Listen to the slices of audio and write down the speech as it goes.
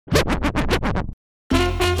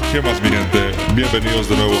¿Qué más, mi gente? Bienvenidos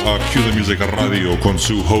de nuevo a Q The Music Radio con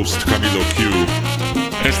su host Camilo Q.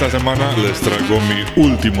 Esta semana les traigo mi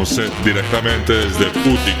último set directamente desde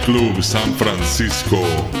PUTI Club San Francisco.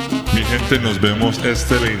 Mi gente, nos vemos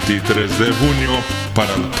este 23 de junio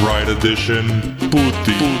para el Pride Edition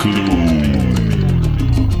PUTI Club.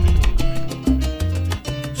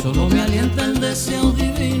 Solo me alienta el deseo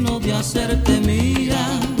divino de hacerte mía,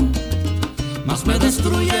 mas me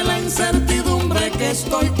destruye la incertidumbre que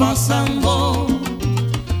estoy pasando.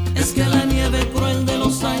 Es que la nieve cruel de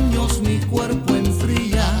los años mi cuerpo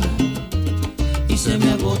enfría y se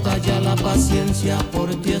me agota ya la paciencia por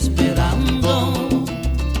ti esperando.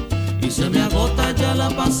 Y se me agota ya la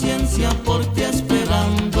paciencia por ti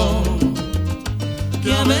esperando.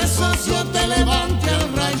 Que a veces yo te levante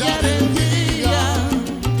al rayar el día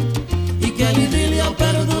y que el idilio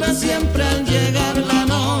perdure siempre al llegar la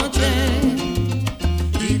noche.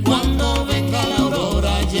 Y cuando venga la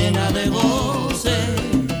aurora llena de goce,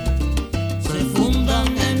 se fundan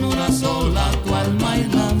en una sola tu alma y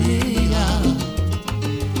la mía.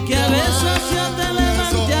 Que a veces yo te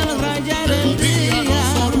levante al rayar el día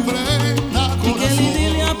y que el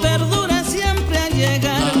idilio perdure siempre al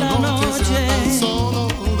llegar la noche.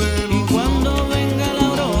 Y cuando venga la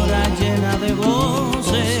aurora llena de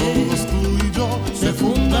goce, se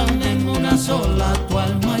fundan en una sola tu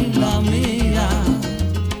alma y la mía.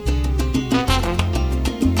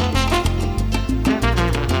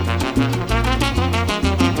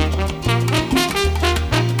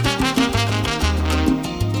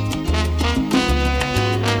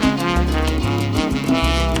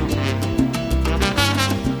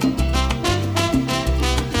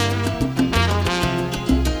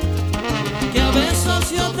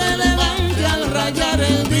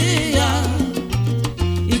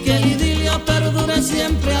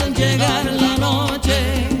 Siempre al llegar la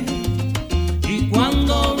noche. Y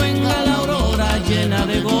cuando venga la aurora llena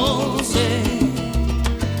de goce,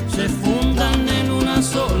 se fundan en una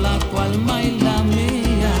sola tu alma y la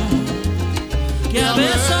mía. Que a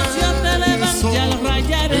veces yo te levante al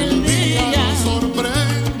rayar el día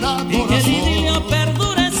y que el idilio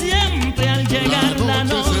perdure siempre al llegar la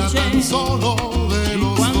noche.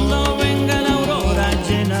 Y cuando venga la aurora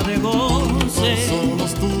llena de goce,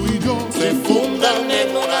 se fundan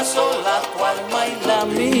en una sola tu alma y la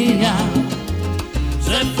mía.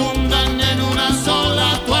 Se fundan en una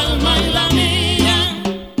sola tu alma y la mía.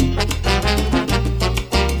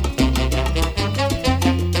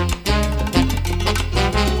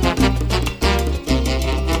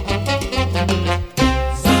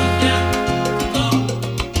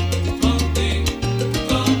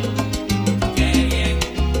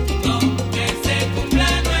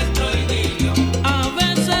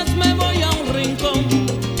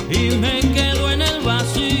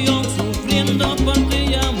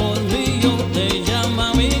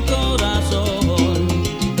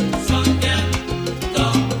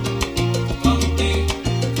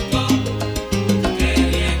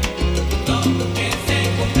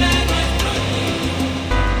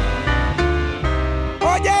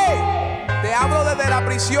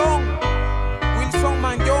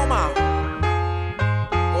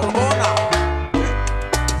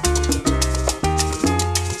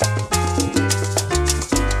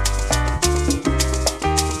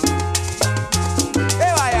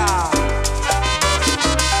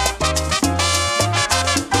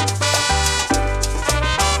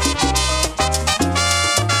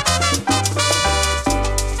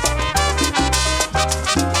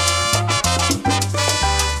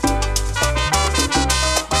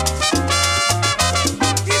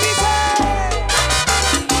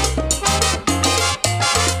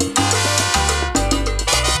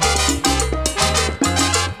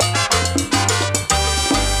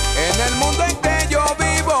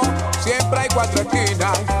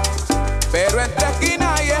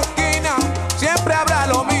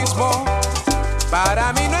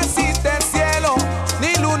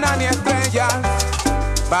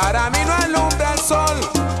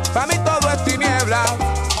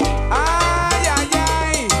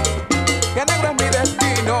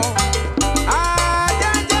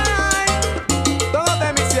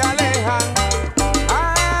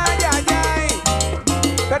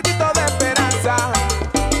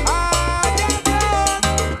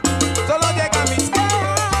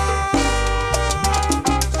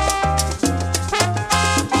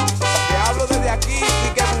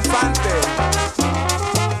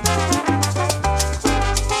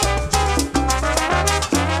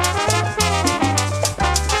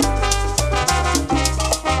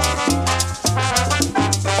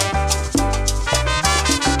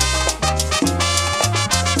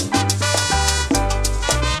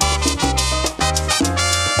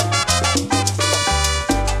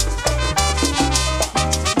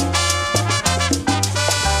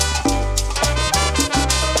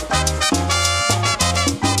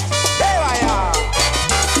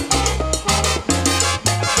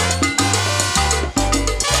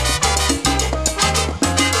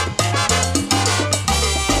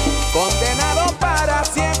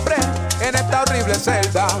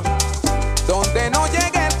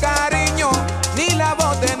 llega el cariño ni la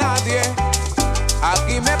voz de nadie.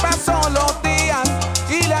 Aquí me paso los días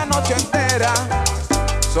y la noche entera.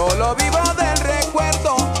 Solo vivo del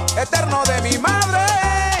recuerdo eterno de mi madre.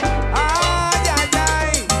 Ay, ay,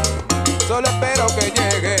 ay, solo espero que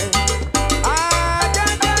llegue. Ay,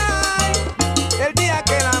 ay, ay, el día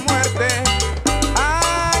que la muerte,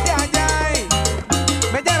 ay, ay, ay,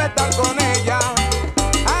 me lleve a estar con ella.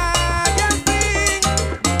 Ay, al fin,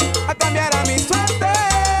 a cambiar a mi suerte.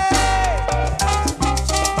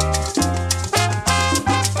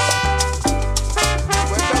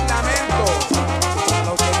 Cuento el lamento a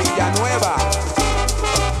los de Villanueva.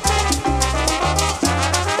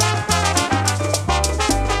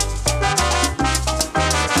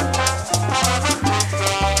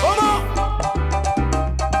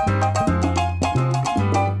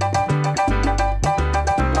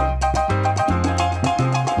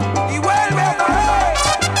 Y vuelve otra vez.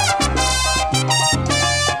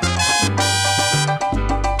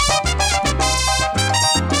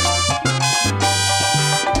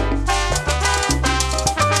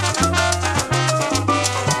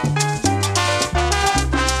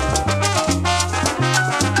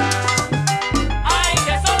 Ay,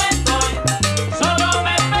 que sola estoy, solo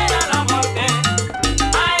me espera la muerte.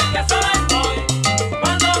 Ay, que sola estoy,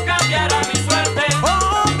 cuando cambiará mi suerte.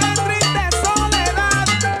 Oh, qué triste soledad,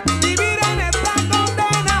 vivir en esta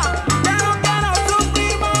condena. Ya no quiero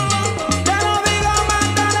sufrir más, te lo digo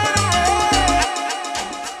Magdalena.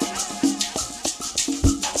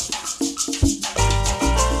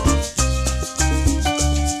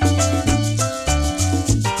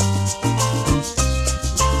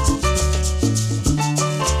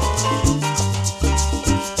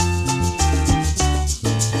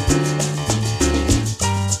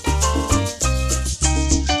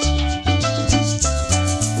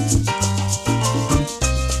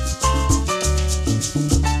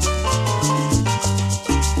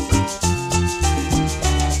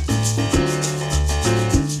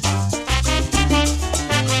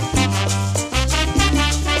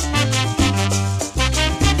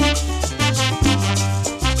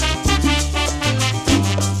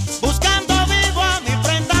 Buscando vivo a mi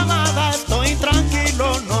prenda amada, estoy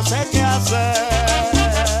intranquilo, no sé qué hacer.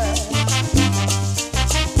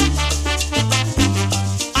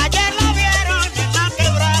 Ayer la vieron en la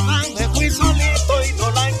quebrada, me fui solito y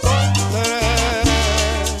no la encontré.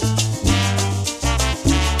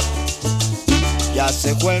 Ya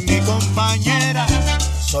se fue mi compañera,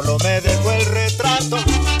 solo me dejó el retrato,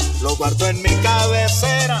 lo guardo en mi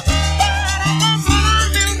cabecera para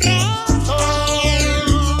consolarme un rato.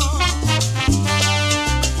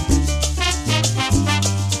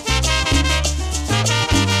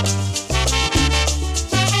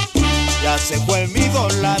 Ya se fue mi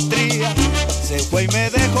idolatría, se fue y me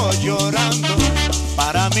dejó llorando.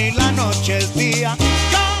 Para mí la noche es día.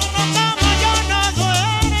 Yo no como, yo no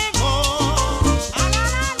duermo. Ah, la,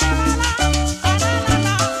 la, la, la, ah, la, la,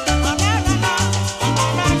 la, ah, la, la, la, ah,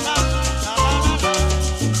 la, la, la, la.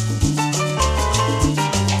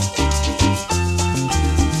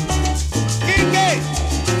 Quique,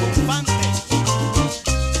 Infante,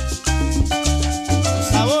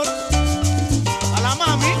 sabor a la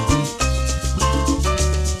mami.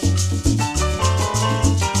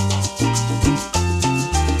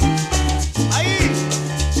 Ahí.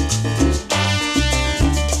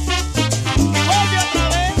 Y vuelve otra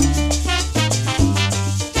vez.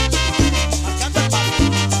 Marcando el paso.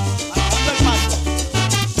 Marcando el paso.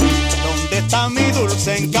 ¿Dónde está mi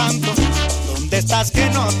dulce encanto? ¿Dónde estás que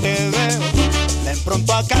no te veo? Ven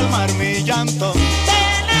pronto a calmar mi llanto.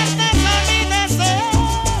 Tenerte es mi deseo.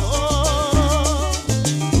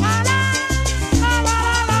 Ah, la, la, la,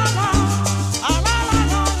 la, la. Ah, la, la,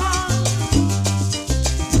 la, la.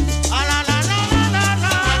 Ah, la, la, la, la, la,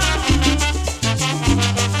 la.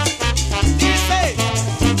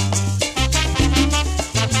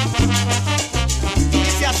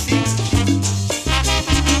 Dice así.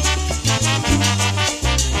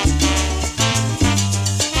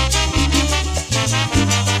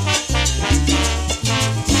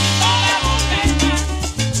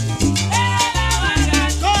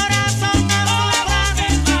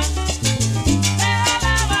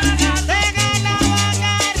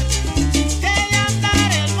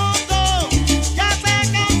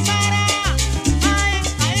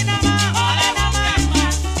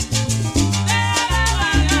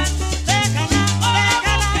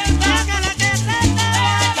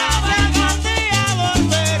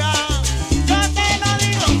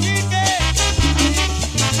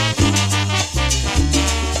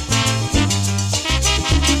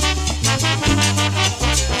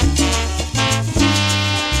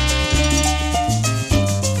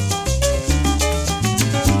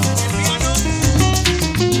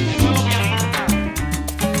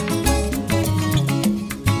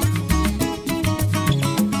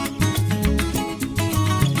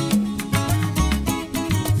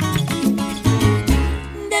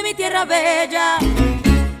 mi tierra bella,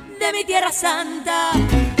 de mi tierra santa.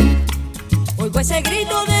 Oigo ese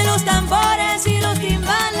grito de los tambores y los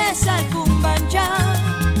timbales al cumbanchá.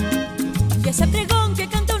 Y ese pregón que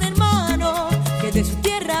canta un hermano que de su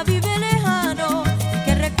tierra vive lejano y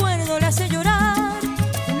que recuerdo le hace llorar.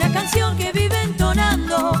 Una canción que vive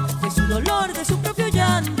entonando de su dolor, de su propio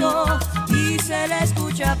llanto y se le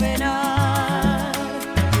escucha penar.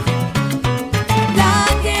 La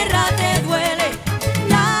tierra te duele,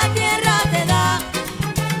 la tierra te da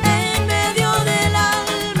en medio del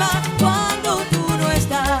alma cuando tú no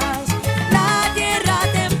estás. La tierra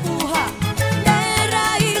te empuja de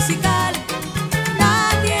raíz y cal,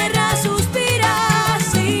 la tierra suspira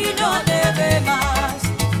si no te ve más.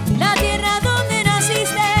 La tierra donde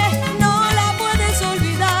naciste no la puedes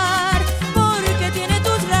olvidar porque tiene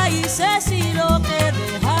tus raíces y lo que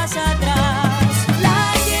dejas atrás.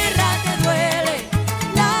 La tierra te duele,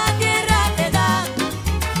 la tierra te da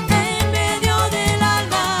en medio del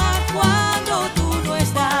alma cuando tú no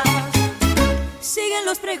estás. Siguen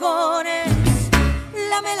los pregones,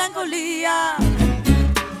 la melancolía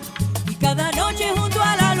y cada noche junto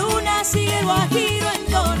a la luna sigue el guajiro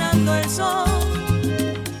entonando el sol.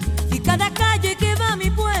 Y cada calle que va a mi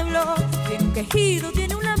pueblo tiene un quejido,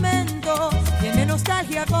 tiene un lamento, tiene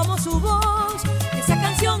nostalgia como su voz. Y esa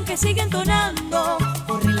canción que sigue entonando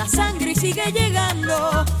corre la sangre y sigue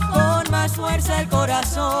llegando con más fuerza el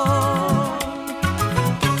corazón.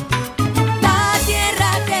 La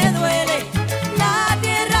tierra te duele, la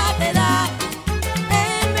tierra te da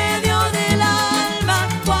en medio del alma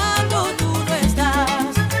cuando tú no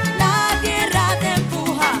estás. La tierra te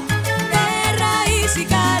empuja de raíz y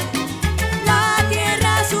cal, la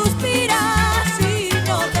tierra suspira si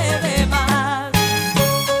no te ve más.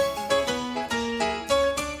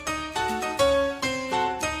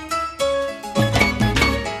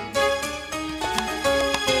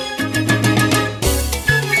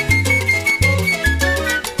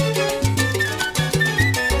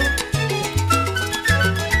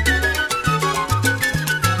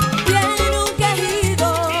 Tiene un quejido,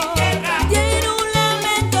 tiene un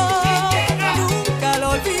lamento, nunca lo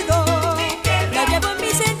olvido. La llevo en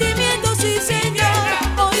mis sentimientos, sí señor.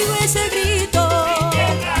 Oigo ese grito,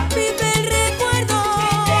 vive el recuerdo,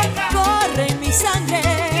 corre en mi sangre.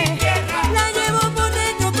 La llevo por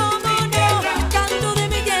dentro como no, canto de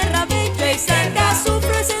mi tierra bella y santa.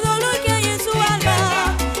 Sufro ese dolor que hay en su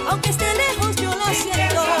alma, aunque esté lejos yo lo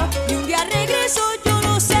siento. Y un día regreso, yo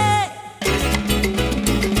lo sé.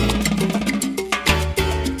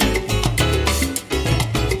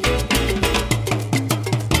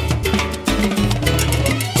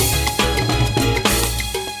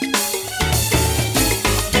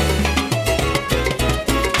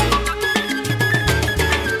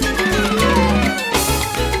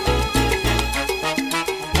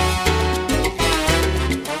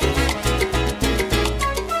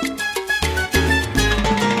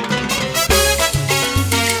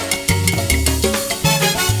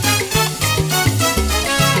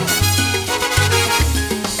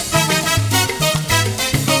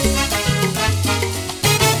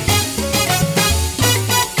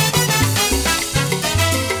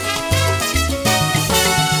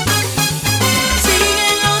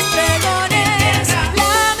 Siguen los pregones,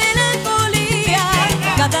 la melancolía.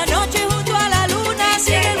 Cada noche junto a la luna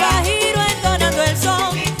sigue el guajiro entonando el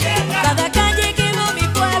son. Cada calle que va a mi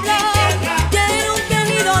pueblo tiene un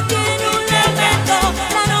querido, tiene un lamento.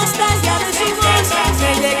 La nostalgia de su voz se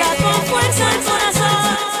llega con fuerza al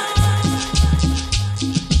corazón.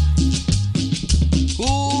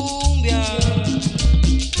 Cumbia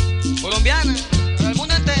colombiana para el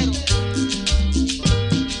mundo entero.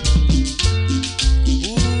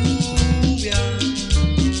 Cumbia.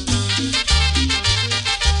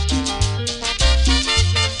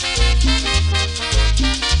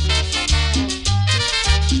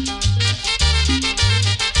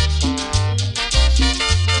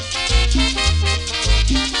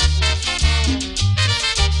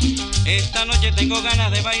 Esta noche tengo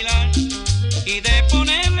ganas de bailar y de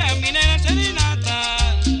ponerle a mi nena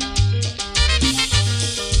serenata.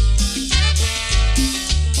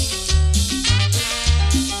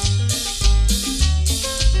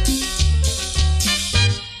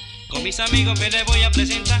 Con mis amigos que le voy a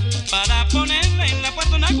presentar para ponerle en la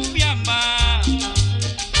puerta una cumbiamba.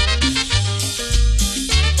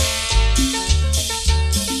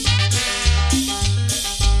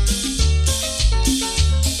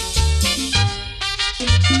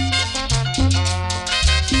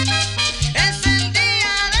 Es el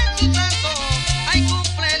día de tu santo, ay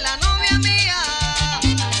cumple la novia mía.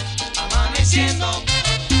 Amaneciendo,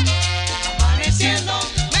 amaneciendo,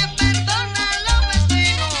 me perdona los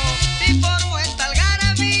vecinos.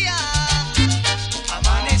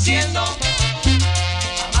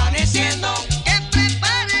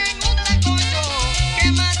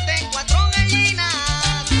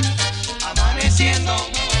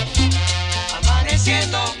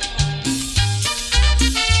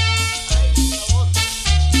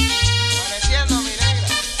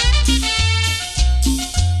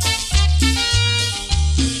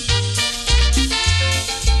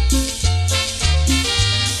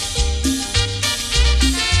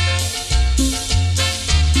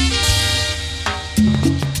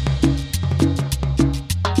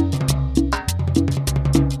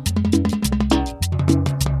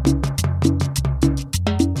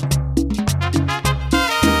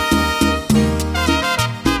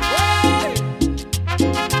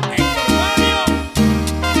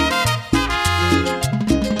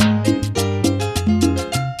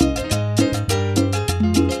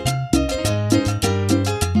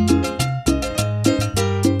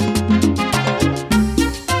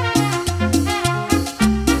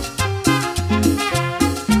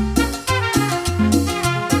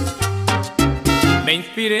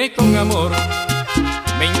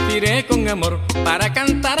 iré con amor para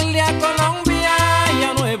cantarle a Colombia y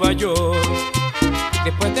a Nueva York.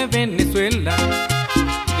 Después de Venezuela,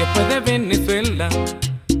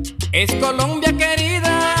 es Colombia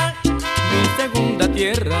querida, mi segunda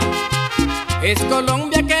tierra. Es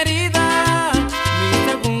Colombia querida,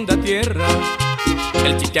 mi segunda tierra.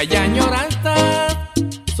 El Chicha y Añoranza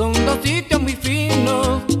son dos sitios muy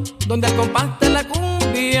finos, donde al compás de la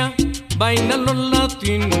cumbia bailan los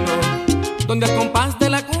latinos. Donde al compás de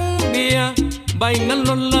la cumbia bailan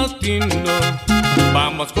los latinos.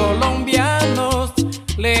 Vamos colombianos,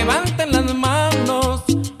 levanten las manos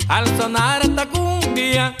al sonar esta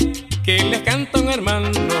cumbia que les canta un hermano.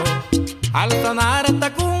 Al sonar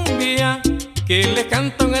esta cumbia que les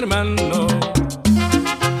canta un hermano.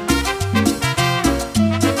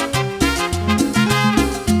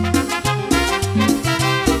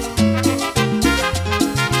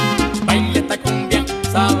 Baila esta cumbia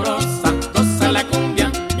sabrosa, goza la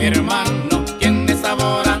cumbia, mi hermano, tiene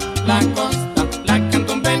sabor a la costa, la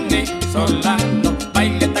canta un venezolano.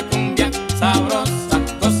 Baila esta cumbia sabrosa,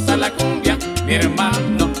 goza la cumbia, mi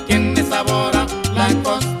hermano, tiene sabor a la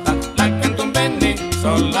costa, la canta un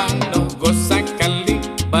venezolano. Goza Cali,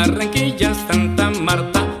 Barranquilla, Santa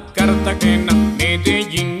Marta, Cartagena,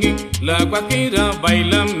 Medellín y La Guajira,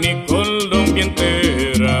 baila mi Colombia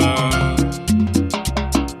entera.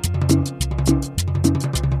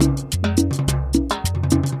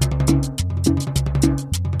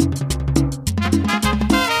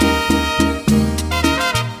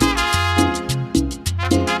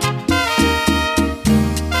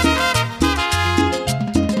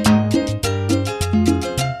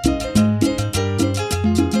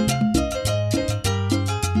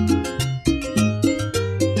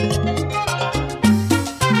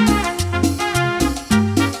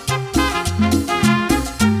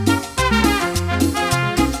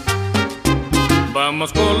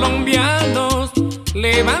 Vamos colombianos,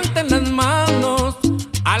 levanten las manos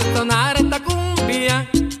al sonar esta cumbia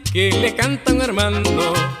que le canta un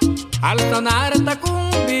hermano. Al sonar esta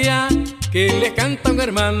cumbia que le canta un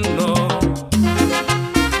hermano.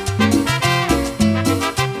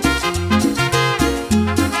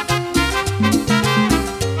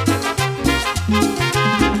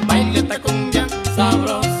 Baila esta cumbia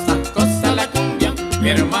sabrosa, goza la cumbia, mi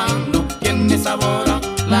hermano, tiene sabor a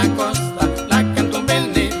la costa, la canta un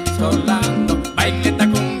venezolano. Baila esta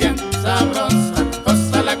cumbia sabrosa,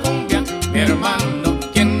 goza la cumbia, mi hermano,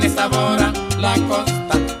 tiene sabor a la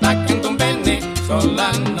costa, la canta un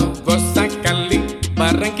venezolano. Goza Cali,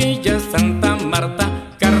 Barranquilla, Santa Marta,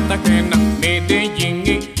 Cartagena, Medellín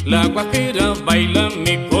y La Guajira, baila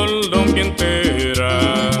mi Colombia entera.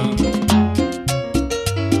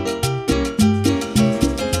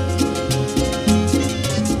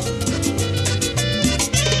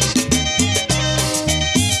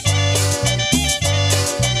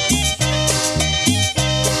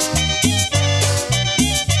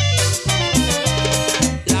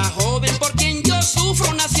 La joven por quien yo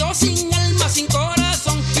sufro nació sin alma, sin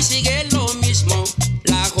corazón y sigue lo mismo.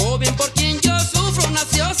 La joven por quien yo sufro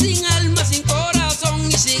nació sin alma, sin corazón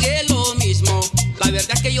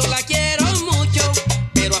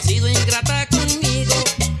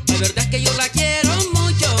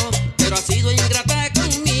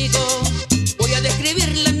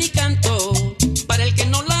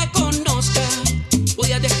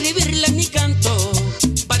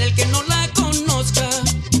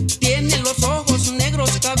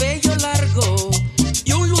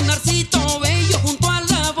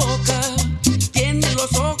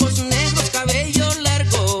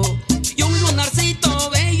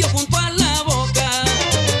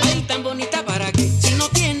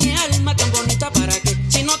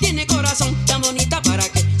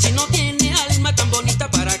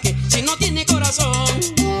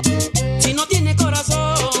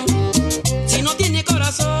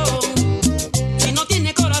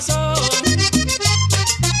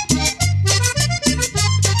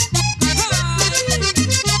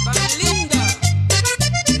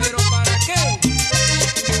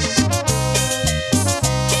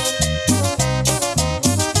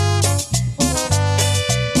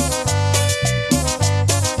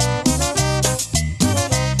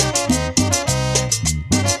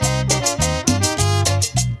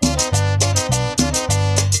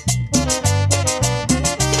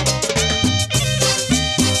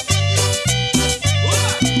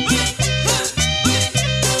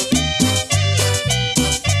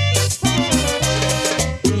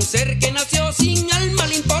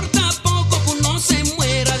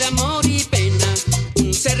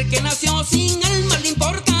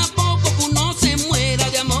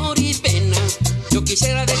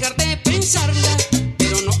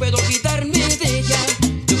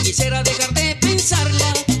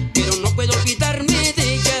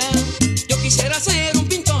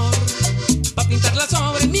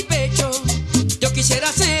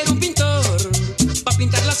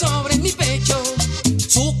sobre mi pecho.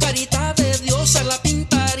 Su carita de diosa la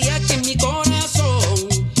pintaría aquí en mi corazón.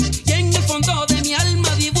 Y en el fondo de mi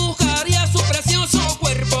alma dibujaría su precioso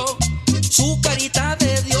cuerpo. Su carita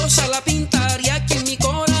de diosa la pintaría aquí en mi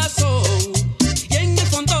corazón. Y en el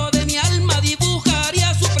fondo de mi alma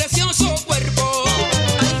dibujaría su precioso cuerpo.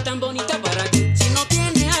 Ay, tan bonita para qué, si no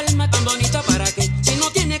tiene alma, tan bonita para qué, si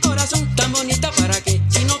no tiene corazón, tan bonita para qué,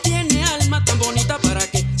 si no tiene alma, tan bonita para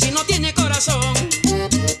qué, si no tiene corazón,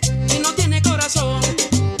 si no tiene corazón,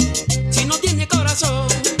 si no tiene corazón,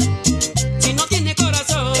 si no tiene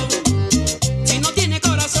corazón, si no tiene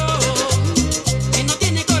corazón, si no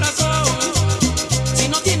tiene corazón, si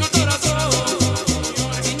no tiene corazón,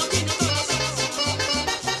 si no tiene corazón.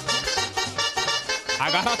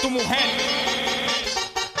 Agarra a tu mujer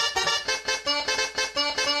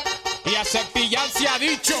y a cepillar se ha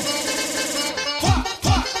dicho. ¡Fua,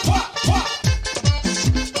 fua, fua, fua!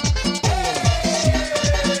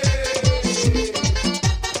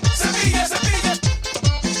 Cepilla, cepilla.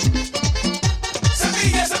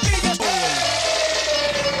 Cepilla, cepilla.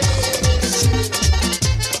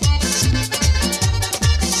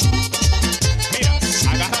 Mira,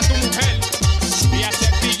 agarra a tu mujer y a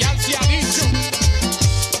cepillar se ha dicho.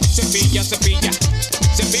 Cepilla, cepilla,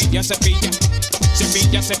 cepilla,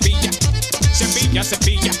 cepilla, cepilla, cepilla, cepilla,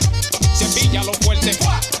 cepilla, cepilla lo fuerte.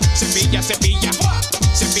 Cepilla, cepilla,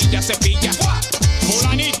 cepilla, cepilla.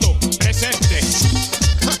 Fulanito, presente.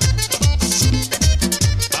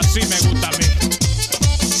 Así me gusta a mí.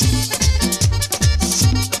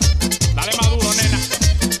 Dale maduro, nena.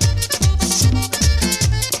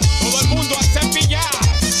 Todo el mundo a cepillar.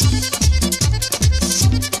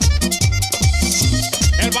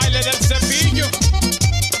 El baile del cepillo.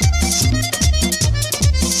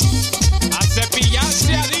 A cepillar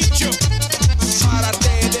se ha dicho.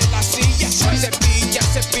 Párate de la silla. Cepilla,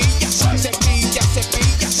 cepilla. Cepilla,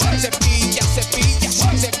 cepilla. Cepilla, cepilla.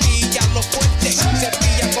 Cepilla lo fuerte.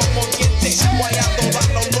 Cepilla como diente. Guayando a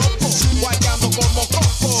lo loco. Guayando como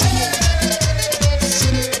coco.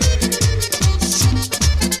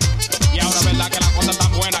 Y ahora verdad que la cosa está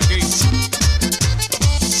buena aquí.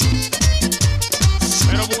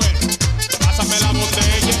 Pero bueno, pásame la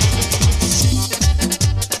botella.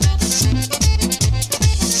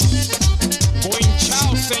 Buen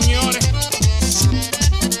chao, señores.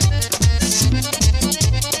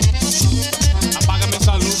 Apágame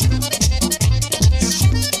esa luz.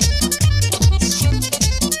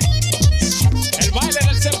 El baile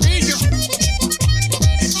del cepillo.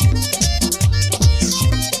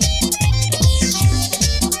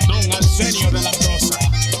 Don Arsenio de la Rosa,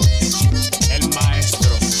 el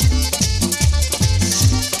maestro.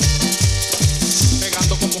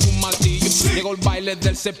 Pegando como un martillo, llegó el baile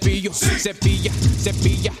del cepillo. Cepilla,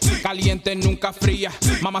 cepilla, caliente nunca fría.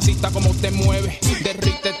 Mamacita como te mueve,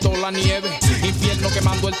 derrite toda la nieve. Infierno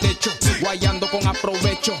quemando el techo, guayando con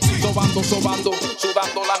aprovecho. Sobando, sobando,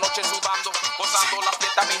 sudando la noche sudando. Gozando la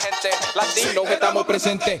fiesta mi gente, latinos que estamos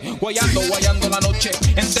presentes. Guayando, guayando la noche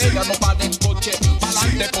entera, no para el coche.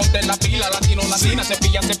 Pa'lante, ponte en la pila, latino, latina,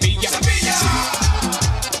 cepilla, cepilla.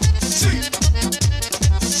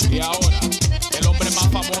 Y ahora, el hombre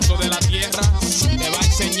más famoso de la tierra te va a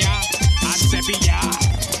enseñar a cepillar.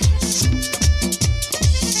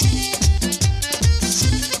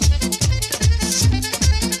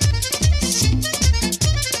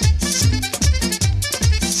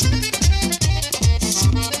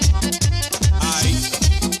 Ay,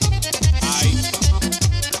 ay,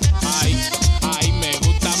 ay, ay, me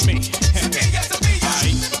gusta a mí. Cepilla, cepilla.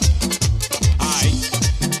 Ay,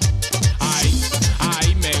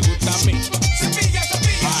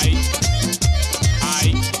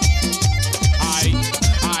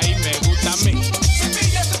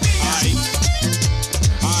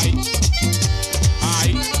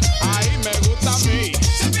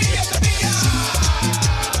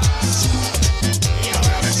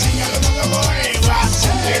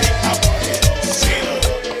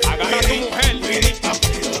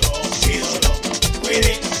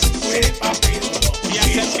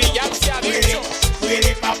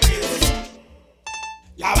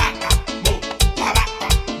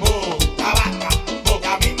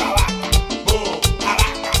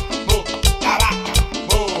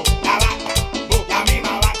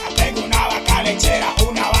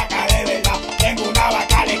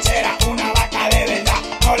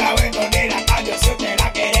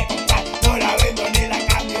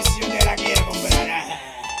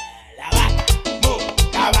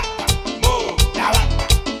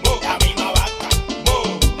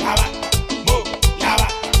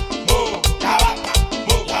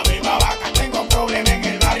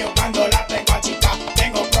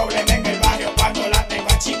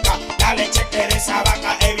 La leche que de esa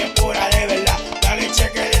vaca es bien pura de verdad. La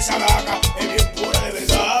leche que de esa vaca es bien pura de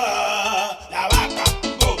verdad. La vaca,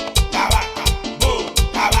 la vaca,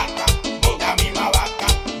 la vaca, la misma vaca,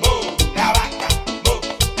 la vaca,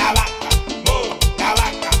 la vaca, la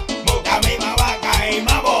vaca, la misma vaca. Y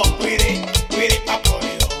mambo, cuidi, cuidi pa'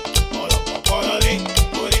 porido, polo, di,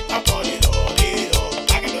 cuidi pa' porido, dido.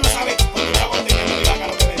 A que tú no sabes, cuando la conté que mi vaca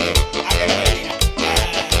lo que vendí, a que me diga.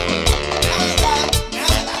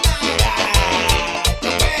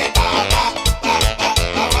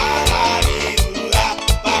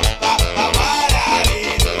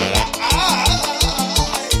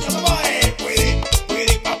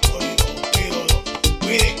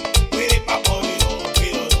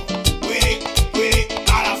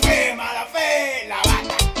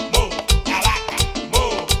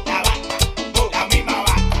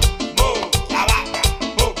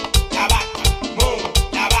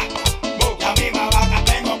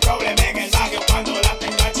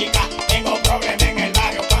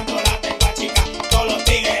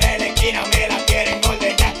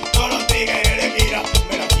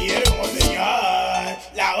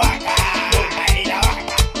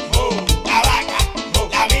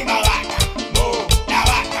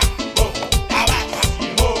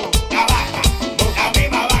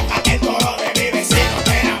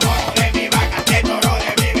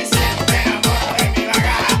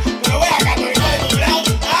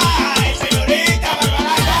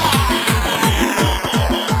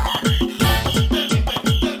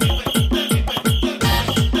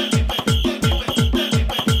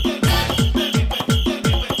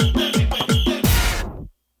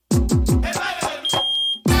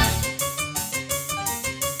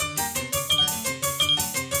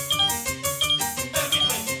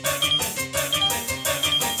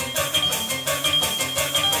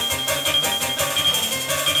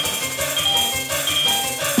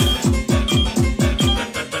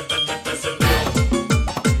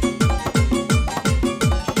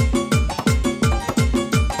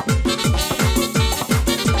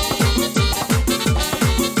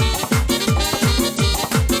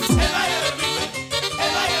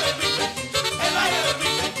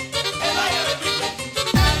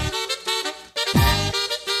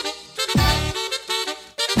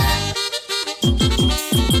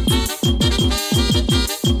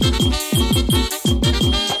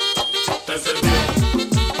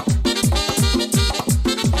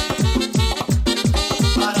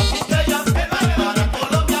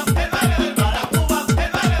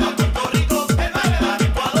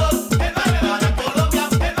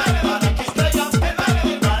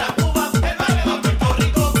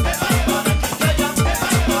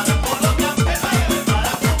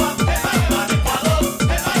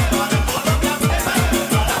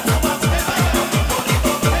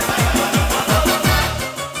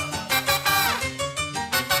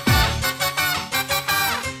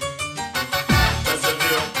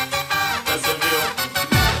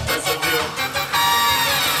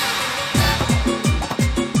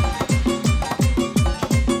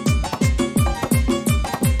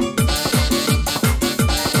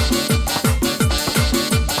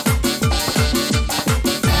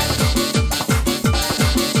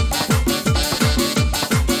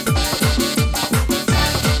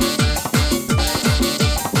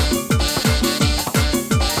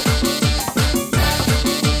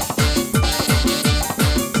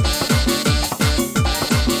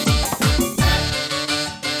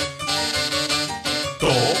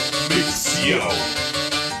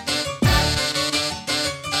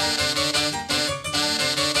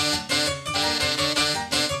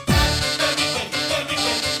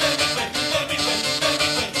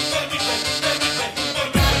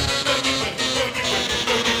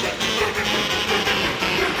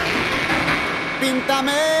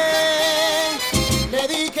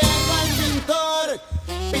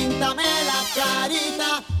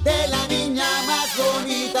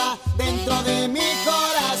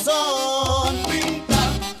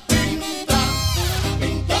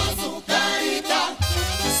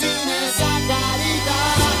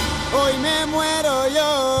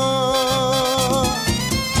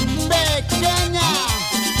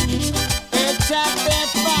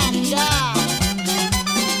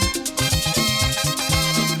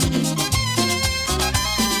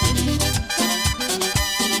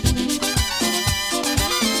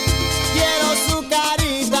 Quiero su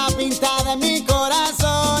carita pintada en mi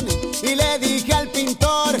corazón y le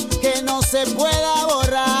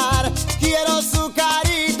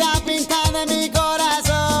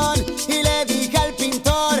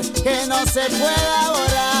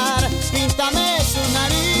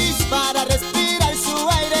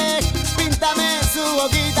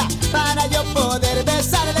para yo poder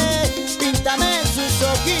besarle. Píntame sus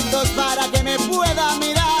ojitos para que me pueda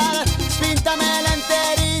mirar. Píntame la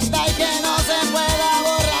enterita y que no se pueda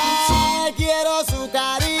borrar. Quiero su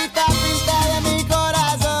carita pintada de mi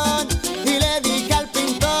corazón y le dije al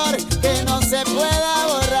pintor que no se pueda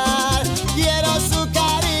borrar. Quiero su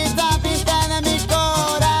carita pintada de mi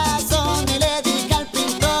corazón y le dije al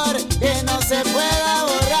pintor que no se pueda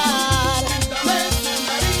borrar. Píntame su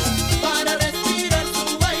nariz para respirar su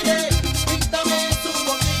aire. Píntame su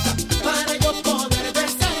boquita para yo poder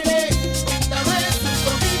besarle. Píntame sus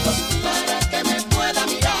ojitos para que me pueda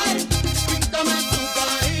mirar. Píntame su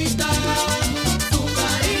carita, su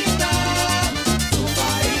carita, su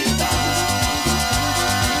carita.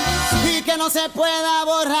 Y que no se pueda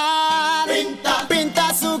borrar.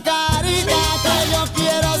 Pinta su carita que yo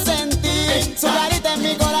quiero sentir. Su carita en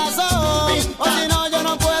mi corazón, o si no yo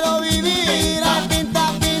no puedo vivir. Ay,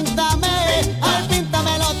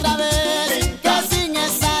 píntamelo otra vez, que sin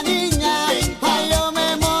esa niña, ay, yo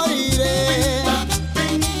me moriré.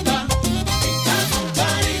 Pinta su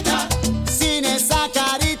carita. Sin esa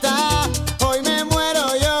carita, hoy me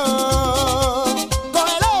muero yo.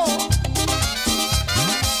 ¡Cógelo!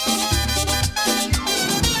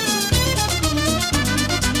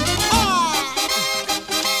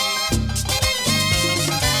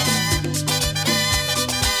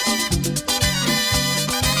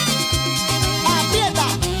 Aprieta,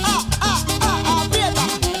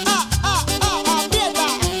 aprieta, aprieta,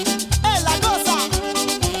 es la cosa.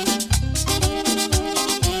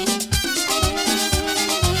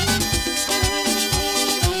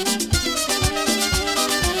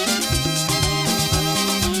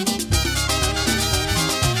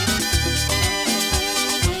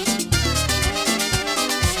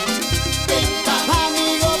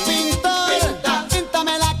 Amigo pintor,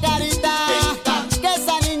 píntame la carita, que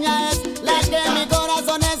esa niña es la que mi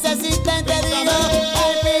corazón necesita. Y te digo,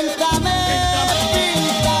 ay, píntame,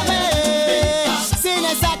 sin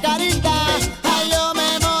esa carita, ay, yo me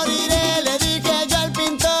moriré. Le dije yo al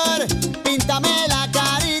pintor, píntame la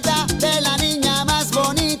carita de la niña más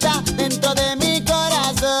bonita dentro de mi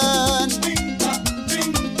corazón.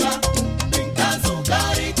 Pinta su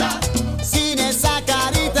carita. Sin esa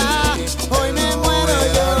carita, hoy me muero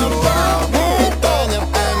yo. Extraña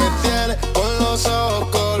que me tiene con los ojos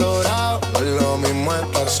colorados. No es lo mismo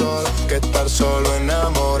estar solo que estar solo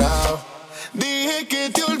enamorado. Dije que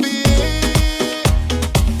te olvidé,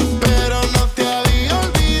 pero no te había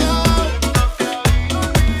olvidado.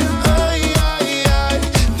 Ay, ay, ay.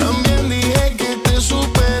 También dije que te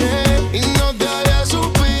superé y no te había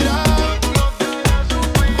suspirado.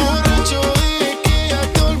 Borracho dije que ya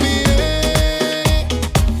te olvidé,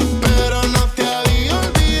 pero no te había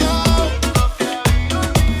olvidado.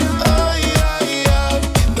 Ay, ay, ay.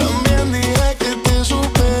 También dije que te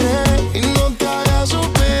superé y no te había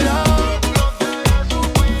superado.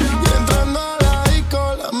 Y entrando a la disco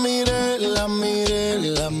la miré, la miré,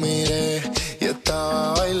 la miré. Y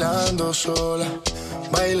estaba bailando sola,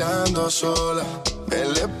 bailando sola.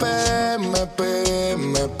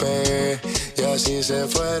 Me pegué. Y así se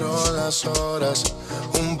fueron las horas,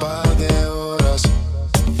 un par de horas.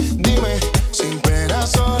 Dime, sin pena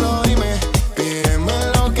solo dime, pídeme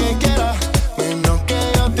lo que quieras, menos que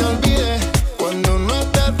yo te olvide. Cuando no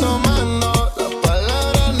estés tomando, las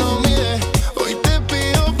palabras no mide. Hoy te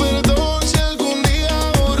pido perdón si algún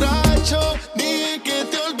día borracho dije que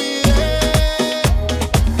te olvidé,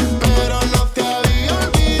 pero no te había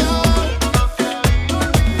olvidado.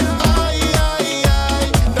 Ay, ay, ay.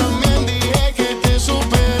 También dije que te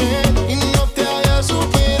superé y no te había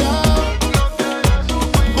superado.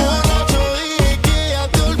 Borracho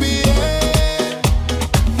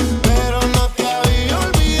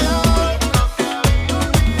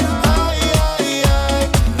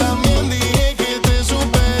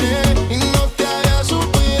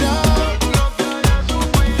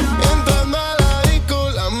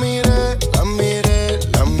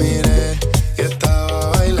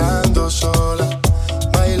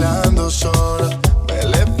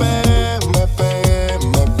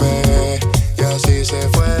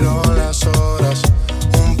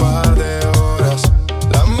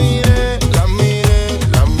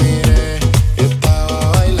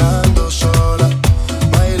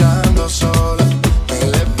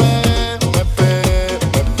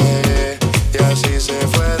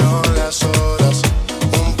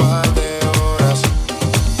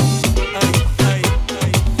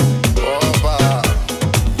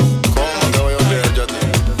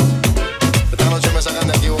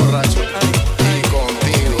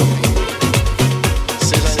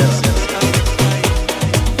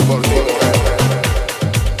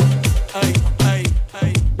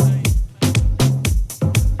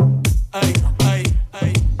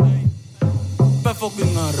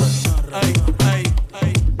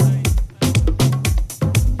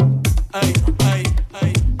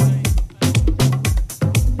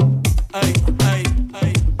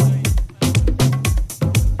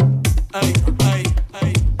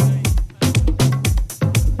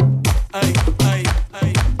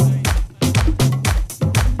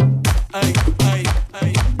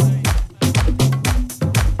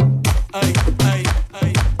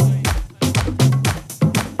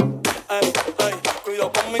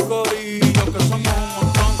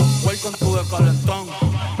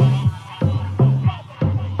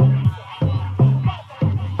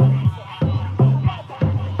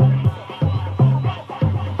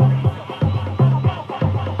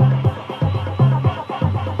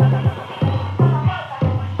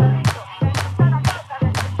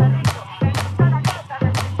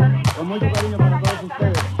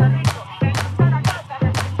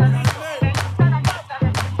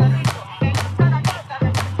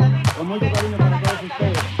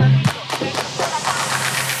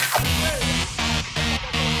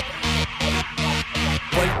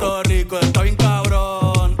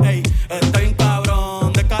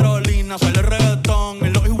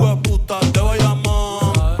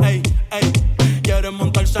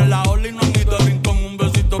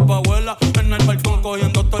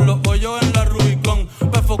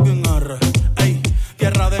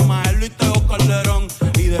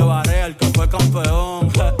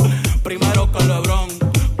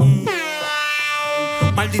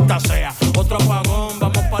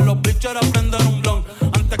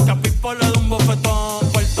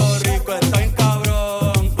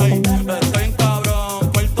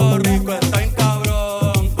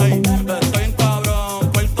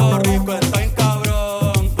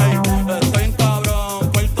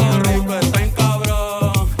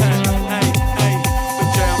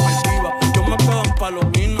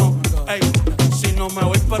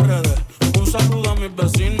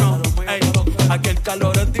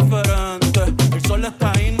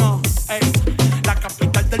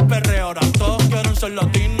es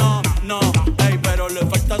latina, no, ey, pero le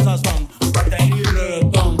falta sazón. Batería y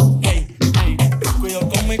reggaetón, ey, ey. Cuido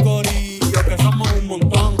con mi corillo que somos un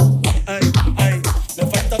montón, ey, ey. Le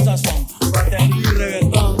falta sazón. Batería y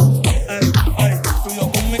reggaetón, ey, ey.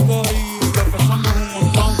 Cuido con mi corillo que somos un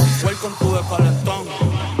montón. Welcome to the calentón.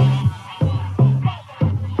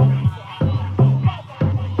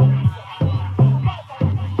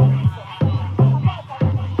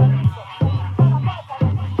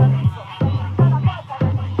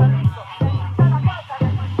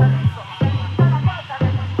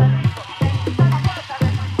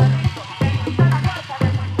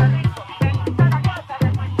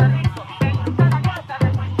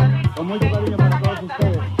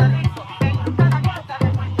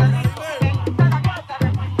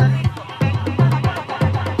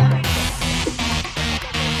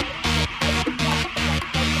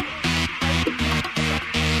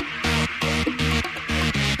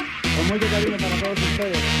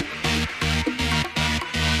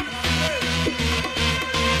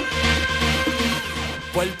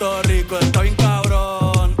 Puerto Rico está bien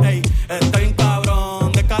cabrón, ey, está bien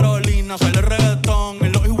cabrón. De Carolina sale el reggaetón y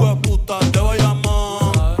los hijueputas de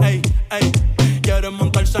Bayamón, ey, ey. Quieren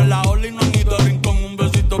montarse en la ola y no han ido a rincón. Un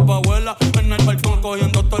besito pa' abuela en el balcón,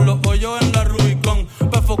 cogiendo todos los hoyos en la Rubicón.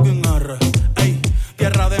 P-fucking R, ey.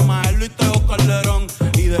 Tierra de Maelo y Teo Calderón.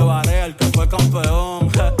 Y de Barea, el que fue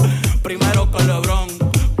campeón. Primero que LeBron.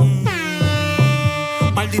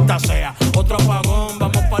 Maldita sea, otro apagón.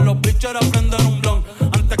 Vamos pa' los bleachers a prender un blon.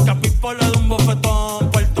 Antes que a Pipo le dé un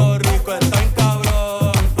bofetón. Puerto Rico está bien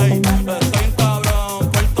cabrón, ey, está bien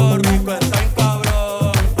cabrón. Puerto Rico está bien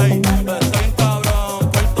cabrón, ey, está bien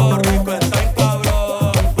cabrón. Puerto Rico está bien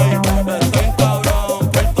cabrón, ey, está bien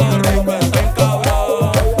cabrón. Puerto Rico está bien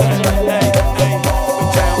cabrón, ey, ey.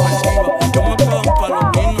 Picheo masivo, yo me quedo en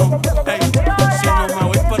Palomino, ey. Si no me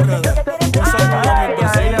voy pa' redes, un saludo a mis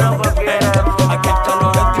vecinos, ey. Aquí el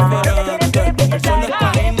calor es diferente, el sol está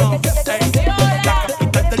lindo, ey. La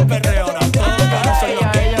capital del perreo, ahora todos conocen lo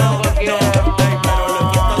que no, ey. Pero le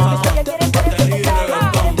falta sazón, batería y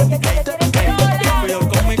reggaetón, ey, ey. Cuido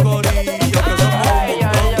con mi corillo que somos un montón, ey,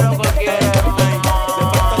 ey. Le falta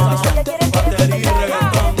sazón, batería y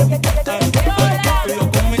reggaetón, ey, ey. Cuido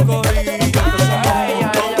con mi corillo que somos un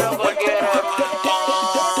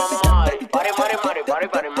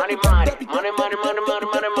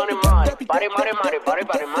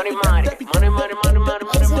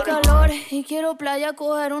Hace calor y quiero playa,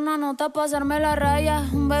 coger una nota, pasarme la raya.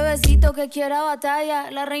 Un bebecito que quiera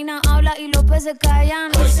batalla. La reina habla y los peces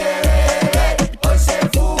callan. Hoy se bebe, hoy se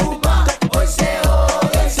fuma, hoy se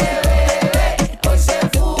jode, hoy se bebe, hoy se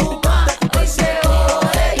fuma, hoy se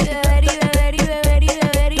jode. Y beber y beber y beber y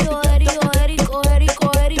beber y joder y joder y coger y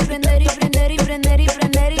coger y prender y prender y prender y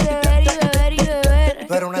prender y beber y beber y beber.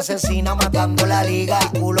 Pero una asesina matando la liga,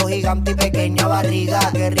 culo gigante y pequeña barriga.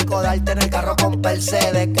 Qué rico darte en el carro con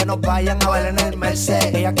Mercedes, que nos vayan a ver en el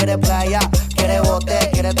Mercedes. Ella quiere playa, quiere bote,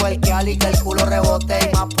 quiere tuerquear y que el culo rebote.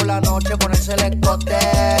 Y más por la noche ponerse el escote,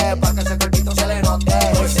 pa' que ese cuerpito se le note.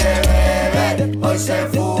 Hoy se bebe, hoy se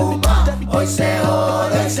fuma, hoy se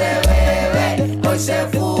jode, hoy se bebe, hoy se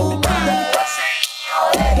fuma, hoy se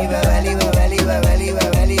jode. Y beber y beber y beber y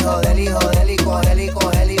beber y joder y joder y coger y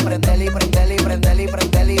coger y prender y prender y prender y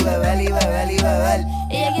prender y beber y beber y beber.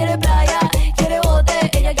 Ella quiere playa, quiere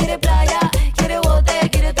bote, ella quiere playa, quiere bote,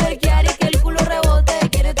 quiere tuerquear y que el culo rebote,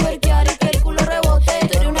 quiere tuerquear y que el culo rebote.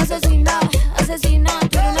 Tú eres una asesina, asesina,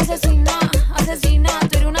 tú eres una asesina, asesina,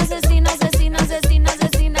 tú eres una asesina, asesina, asesina,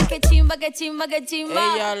 asesina. Qué chimba, qué chimba, qué chimba.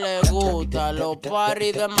 Ella le gusta los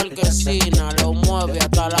parties de Marquesina, lo mueve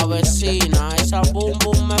hasta la vecina. Esa boom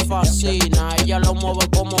boom me fascina, ella lo mueve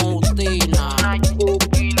como Justina.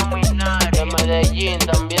 De Medellín,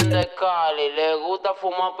 también de Cali, le gusta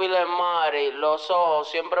fumar pile de mari, los ojos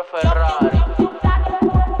siempre Ferrari.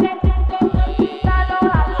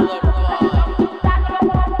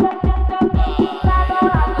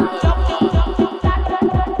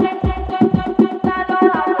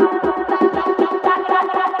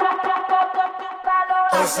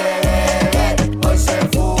 Hoy se bebe, hoy se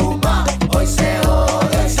fuma, hoy se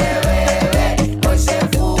jode, hoy se bebe, hoy se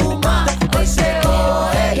fuma, hoy se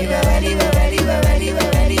jode. Y beber y beber y beber y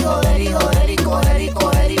beber y joder y joder y coger y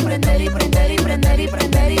coger y prender y prender y prender y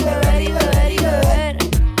prender y beber y beber y beber.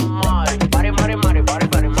 Mari, mari, mari, mari, mari,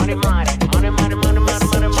 mari, mari, mari, mari, mari, mari, mari,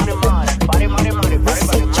 mari, mari, mari, mari, mari,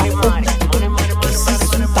 mari, mari, mari.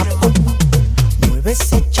 Mueve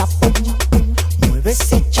ese chapo, mueve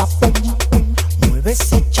ese chapo, mueve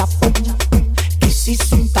ese chapo.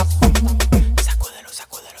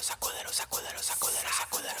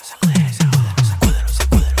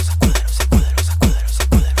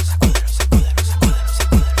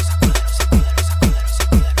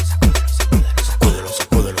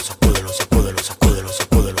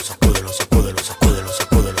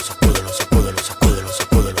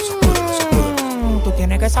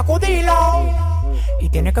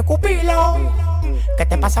 que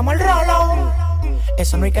te pasamos el rolo.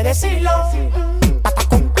 Eso no hay que decirlo. Pata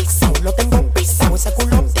con pisao, lo tengo pisao. Ese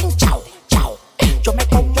culo tinchao, chao. Yo me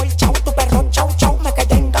como el chao, tu perro chau, chau. Me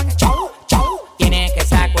quedé enganchao, chau. Tienes que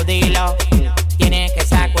sacudirlo, tienes que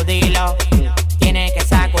sacudirlo, tienes que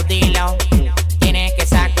sacudirlo, tienes que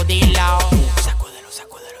sacudirlo. Sacúdelo,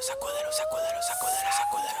 sacúdelo, sacúdelo, sacúdelo,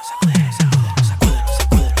 sacúdelo, sacúdelo, sacúdelo, sacúdelo,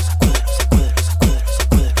 sacúdelo,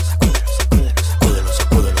 sacúdelo,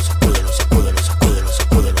 sacúdelo, sacúdelo,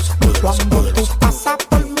 sacúdelo, sacúdelo. Cuando tú pasas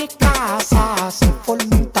por mi casa se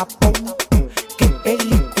forma un tapón. Qué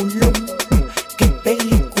peliculón, qué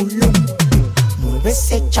peliculón. Mueve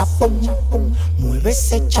ese chapón, mueve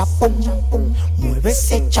ese chapón, mueve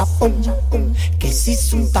ese chapón, que si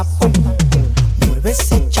es un tapón. Mueve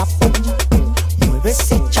ese chapón, mueve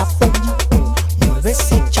ese chapón, mueve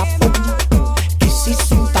ese chapón, que si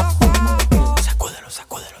es un tapón. Sacúdelo,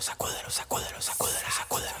 sacúdelo, sacúdelo, sacúdelo, sacúdelo,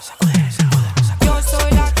 sacúdelo, sacúdelo, sacúdelo. Yo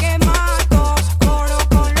soy la que mato, oro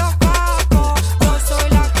con los capos. Yo soy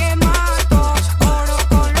la que mato, oro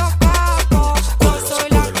con los capos. Yo soy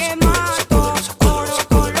la que mato, oro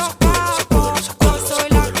con los capos. Yo soy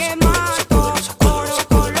la que mato, oro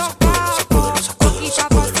con los capos. Loquita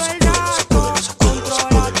paso el rato,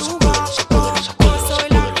 controla tu gasto. Yo soy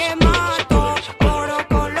la que mato, oro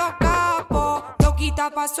con los capos. Loquita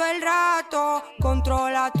paso el rato,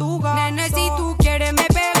 controla tu gasto. Nene, si tú quieres me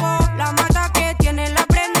pego, la mata que tiene la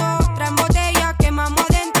prendo. Traen botella, quemamos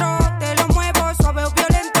adentro, te lo muevo suave o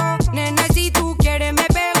violento. Nene, si tú quieres me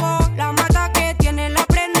pego, la mata que tiene la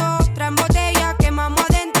prendo. Traen botella, quemamos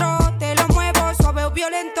adentro, te lo muevo suave o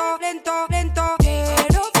violento. Lento, lento.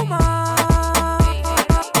 Quiero fumar,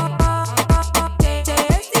 te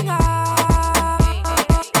cigar,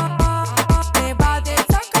 te va a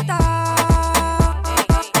desacatar.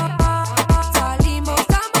 Salimos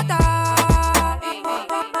a matar.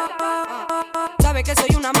 Sabe que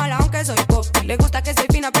soy una mala aunque soy pop. Le gusta que soy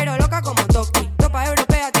fina pero loca como Toki. Ropa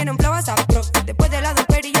europea tiene un flow a pro. Después de la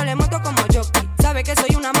y yo le monto como jockey. Sabe que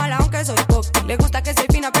soy una mala aunque soy pop. Le gusta que soy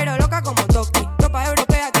fina pero loca como Toki. Ropa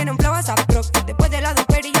europea tiene un flow a pro. Después de la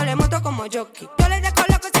y yo le monto como jockey. Yo le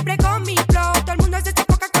descoloco siempre con mi flow. Todo el mundo se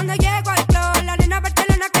sofoca cuando llego al flow. La arena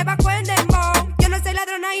Barcelona que va en dembow. Yo no soy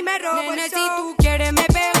ladrona y me robo. Nene, si tú quieres me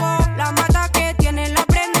pego, la mata que tiene la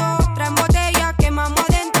prendo. Traen botella, quemamos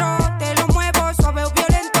adentro, te lo muevo suave o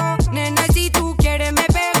violento. Nene, si tú quieres me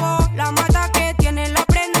pego, la mata que tiene la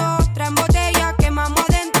prendo. Traen botella, quemamos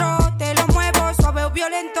adentro, te lo muevo suave o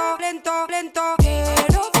violento. Lento, lento.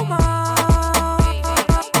 Quiero fumar,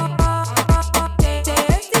 te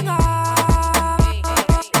cigar,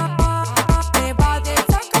 te va a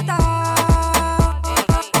desacatar.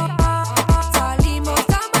 Salimos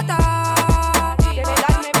a matar.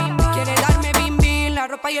 Quiere darme bim bim, la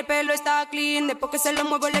ropa y el pelo está clean. Después que se lo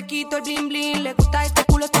muevo le quito el bling bling. Le gusta este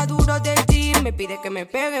culo, está duro del gym. Me pide que me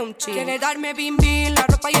pegue un chin. Quiere darme bim bim, la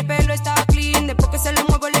ropa y el pelo está clean. Después que se lo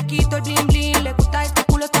muevo le quito el bling bling. Le gusta este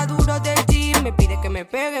culo, está duro del gym. Me pide que me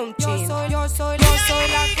pegue un chin. Yo soy la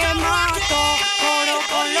que mato, oro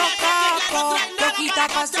con los capos. Loquita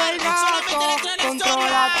paso el rato,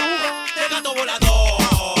 controla tu De gato volador,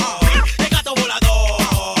 de gato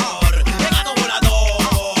volador, de gato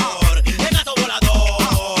volador, de gato volador.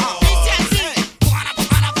 Dice así.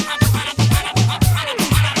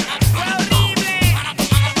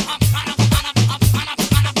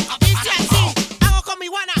 Dice así. Hago como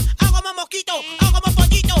iguana, hago como mosquito, hago como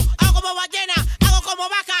pollito, hago como ballena, hago como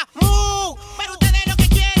vaca. Pero ustedes lo que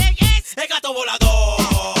quieren es el gato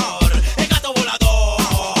volador, el gato volador,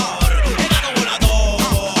 el gato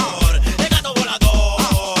volador, el gato volador.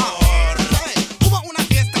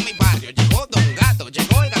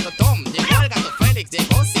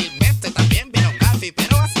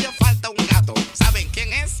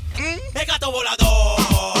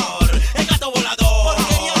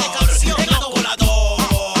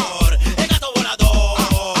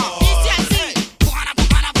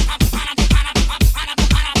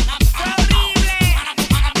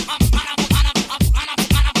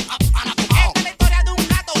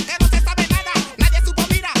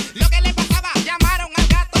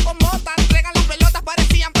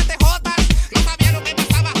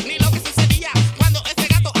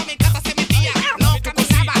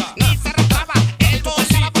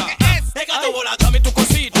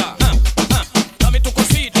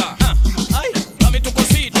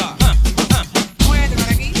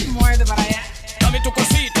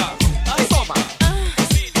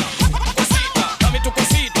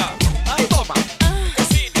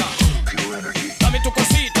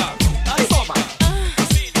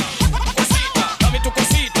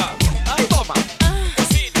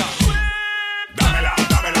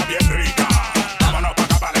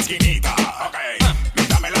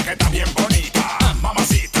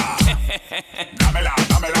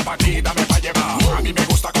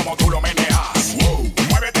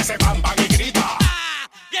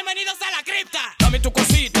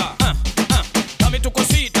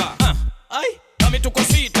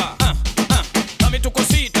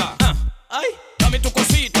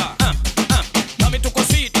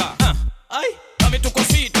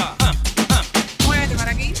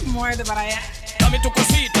 muévete para allá. Dame tu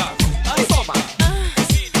cosita. Ay, toma.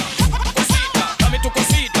 Cosita. Cosita. Dame tu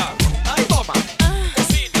cosita. Ay, toma.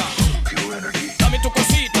 Cosita. Dame tu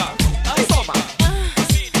cosita. Ay, toma.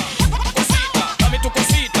 Cosita. Cosita. Dame tu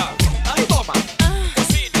cosita. Ay, toma.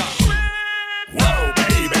 Cosita. Wow,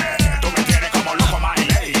 baby, tú me tienes como loco, my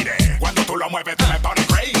lady. Cuando tú lo mueves, tú me pones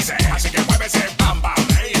crazy. Así que muévese, bam, bam,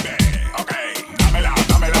 baby. Ok, dámela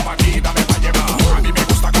pa' aquí, dame pa' llevar. A mí me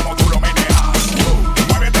gusta como tú lo meneas.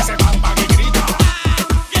 Muévete ese bam, bam y grita.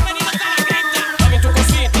 Bienvenidos a la grita. Dame tu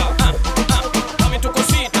cosita. Dame tu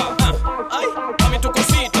cosita. Ay, dame tu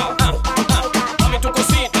cosita. Dame tu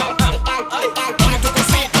cosita. Ay, dame tu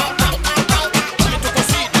cosita. Dame tu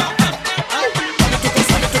cosita. Ay, dame tu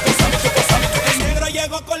cosita. El negro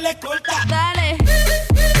llegó con la escolta. Dale.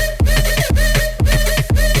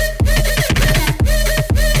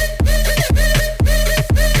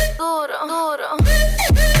 Duro, duro.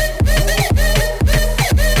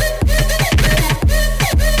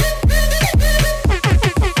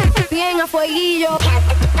 Bien a fueguillo.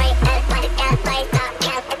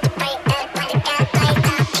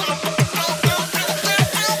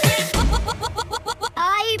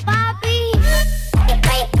 Ay, papi.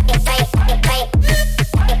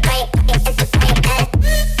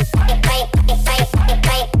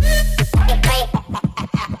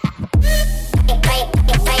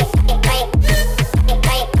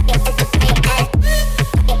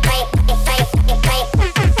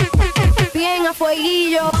 Bien a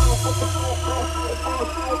fueguillo.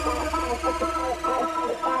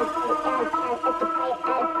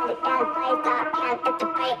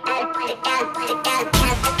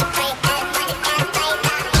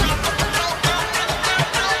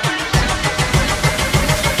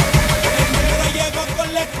 El negro llegó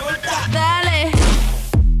con la escolta. Dale.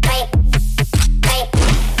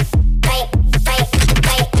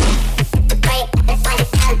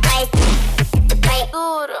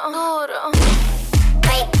 Duro, duro.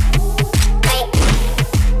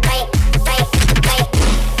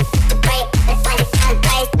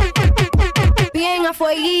 Bien a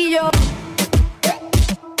fueguillo.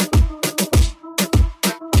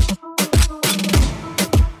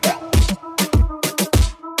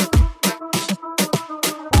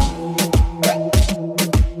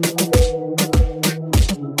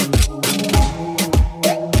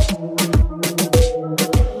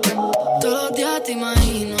 Todos los días te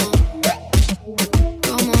imagino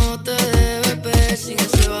cómo te debes ver sin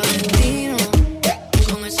ese valentino,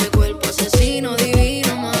 con ese cuerpo asesino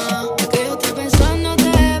divino más. Que yo estoy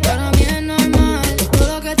pensándote, para mí es normal. Todo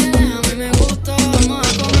lo que tienes a mí me gusta. Vamos a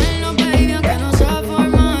comernos, baby, aunque no sea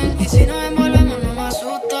formal. Y si nos envolvemos no me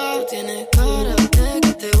asusta. Tú tienes cara de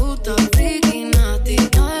que te gusta, freaky, nasty,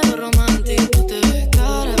 nada de lo romántico. Tú te ves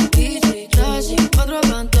cara, easy, classy, otro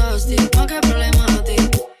fantástico, más que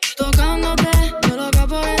problemático. Tocándote, yo loca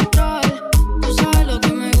por entrar. Tú sabes lo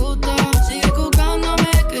que me gusta. Sigue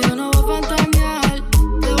buscándome, que yo no voy a fantamear.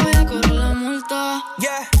 Te voy a correr la multa.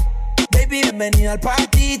 Yeah, baby, bienvenida al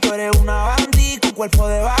party. Tú eres una bandí con cuerpo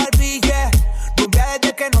de Barbie, yeah. Rumbia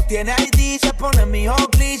desde que no tiene ID. Se pone mi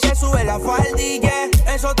Oakley, se sube la faldilla.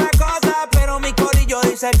 Es otra cosa, pero mi corillo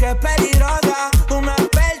dice que es peligrosa. Una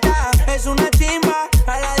experta, es una chimba.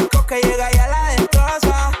 A la disco que llega y a la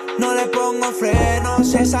destroza. No le pongo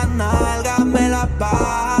frenos, esas nalgas me las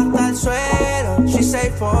baja hasta el suelo. She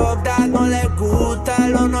say fuck that, no le gusta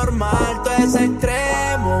lo normal, todo es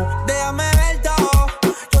extremo. Déjame ver todo,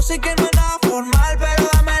 yo sé que no es nada formal, pero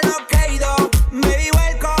dame lo que he ido. Baby,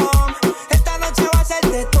 welcome, esta noche va a ser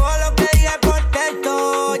de todo lo que diga por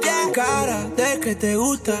texto, yeah. Cara de que te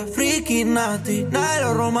gusta, freaky, nasty, nada de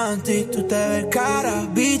lo romántico. Tú te ves cara,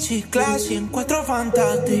 bitchy, classy, encuentro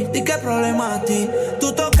fantástico. Di que problema a ti,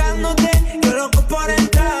 tú tocándote, yo loco por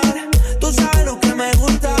entrar. Tú sabes lo que me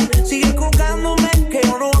gusta, sigue buscándome, que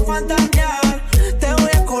yo no voy a fantasear. Te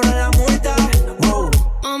voy a cobrar la multa, wow.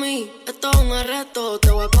 Mami, esto es un arresto.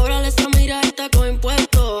 Te voy a cobrar esa miradita con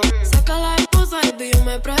impuestos. Saca la esposa y yo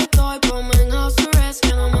me presto. Y ponme en house arrest,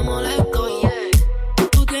 que no me molesto.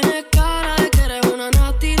 Tú tienes cara de que eres una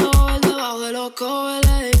nasty doll debajo de los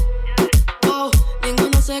covers. Wow,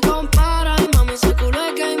 ninguno se compara. Y mami, ese culo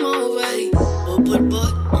es game over. Oh, boy,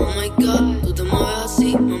 oh my god. Tú te mueves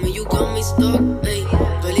así, mami, you got me stuck. Ey,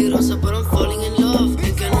 peligrosa, pero I'm falling in love.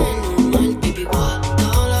 Es que no es normal, baby, what?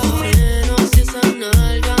 No la freno, si esa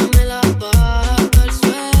nalga me la baja hasta el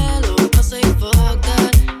suelo. I say fuck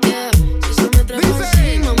that, yeah. Si se me trepa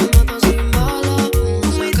encima, me mata sin bala.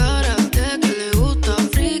 Esa cara de que le gusta,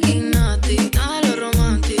 freaky, nasty, nada de lo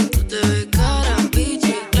romántico. Tú te ves cara,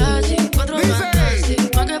 bitchy, classy, cuatro fantasy,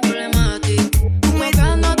 más que problemático.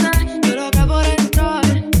 Tocándote, yo loca por entrar.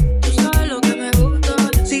 Tú sabes lo que me gusta.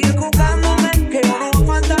 Sigue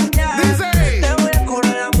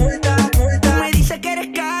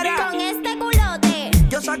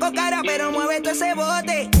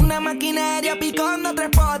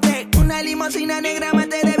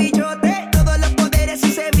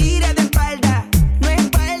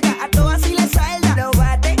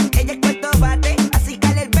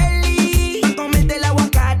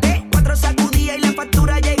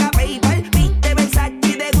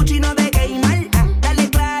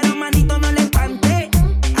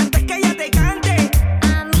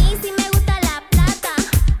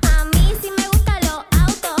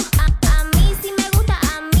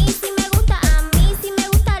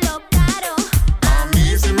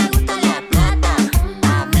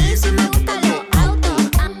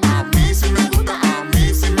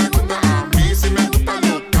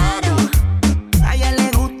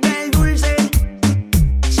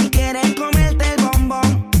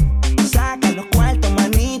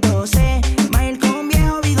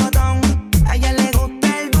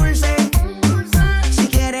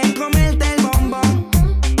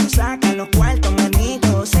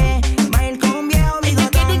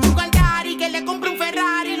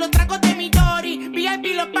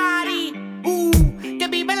y los party, que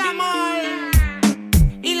vive el amor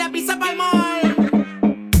y la pizza pa'l mall,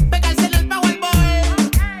 pegarse en el Powerball,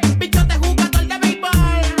 bichote jugador de béisbol,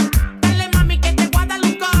 dale mami que te guarda el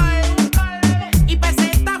alcohol y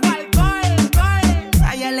peseta o alcohol.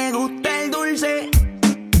 A ella le gusta el dulce,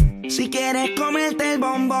 si quieres comerte el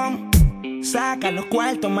bombón, saca los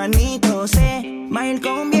cuartos, manito, va a ir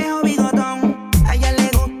con un viejo bigotón. A ella le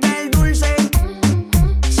gusta el dulce,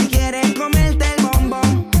 si quieres comerte el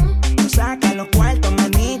bombón, saca los cuartos,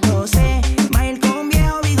 manito, va a ir con un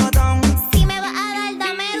viejo bigotón. Si me vas a dar,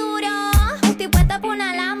 dame duro. Estoy puesta por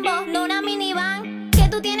una Lambo, no una minivan. Que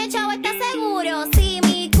tú tienes, chavo, ¿estás seguro? Si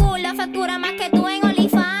mi culo factura más que tú en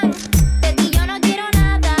OnlyFans. De ti yo no quiero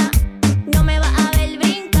nada, no me vas a ver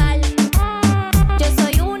brincar. Yo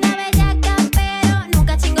soy una bellaca, pero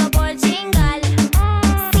nunca chingo por chingar.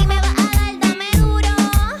 Si me vas a dar, dame duro,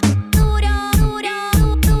 duro, duro,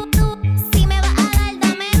 Si me vas a dar,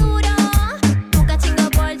 dame duro, nunca chingo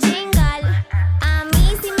por chingar. A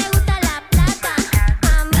mí sí me gusta la plata, a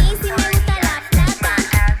mí sí me gusta la plata,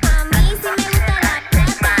 a mí sí me gusta la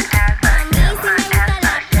plata, a mí sí me gusta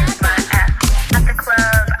la plata. At the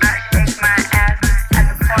club, I shake my ass. At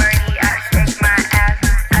the party, I shake my ass.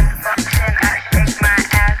 At the function, I shake my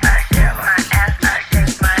ass. I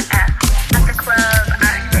shake my ass. I shake my ass. At the club,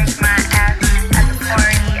 I shake my ass.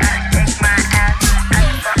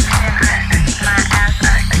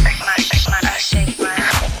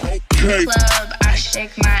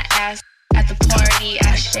 At the party,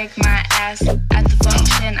 I shake my ass. At the function, I shake my ass. I shake my club, I shake my ass. At the party, I shake my ass. At the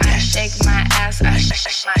function, I shake my ass.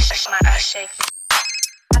 I shake.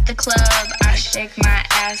 At the club, I shake my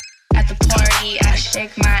ass. At the party, I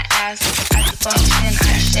shake my ass. At the function,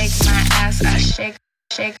 I shake my ass. I shake,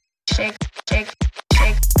 shake, shake, shake, shake,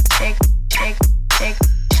 shake, shake, shake,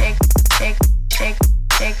 shake, shake, shake,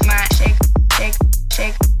 shake my shake, shake,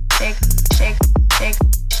 shake, shake, shake, shake,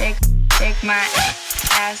 shake, shake my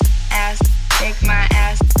ass, ass, shake my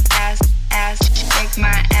ass, shake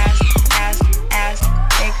my ass,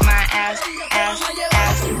 shake my ass,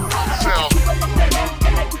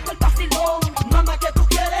 Mamá, que tú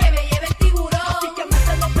quieres que me lleve el tiburón, así que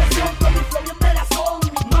mételo presión con mis sueños de razón.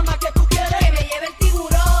 Mamá, que tú quieres que me lleve el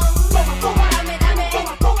tiburón, toma, dame, dame,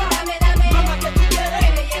 mamá, que tú quieres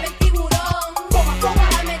que me lleve el tiburón, toma,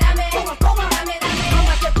 dame, dame,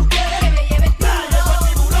 mamá, que tú quieres que me lleve el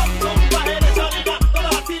tiburón. Bajen esa harina,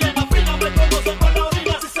 todas las sirenas finas me conocen por la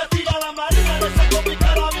orina. Si se tira la marina, le saco mi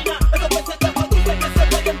carabina. Esos peces de dulce que se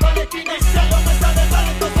peguen para la esquina. Si algo me sale mal,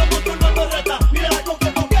 entonces monto una torreta. Mira con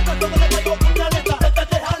que convierte, todo le traigo puñaleta. Te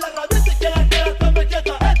deja la rabia si quieres quedarte me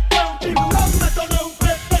quieta. Es un tiburón, esto no es un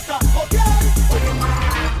respeta. Ok, oye más,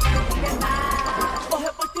 coge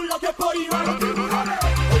por tu lado que por ir a los tiburones.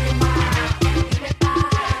 Oye más,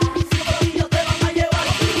 si los niños te van a llevar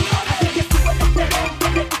los tiburones. Así que sube el telón, que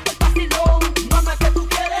te gusta el vacilón. Mamá, que tú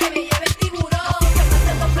quieres Que me lleve el tiburón, así que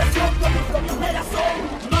mételo presión con mis sueños de razón.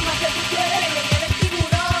 Mamá, que tú quieres que me lleve el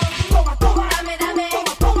tiburón, toma, dame, dame,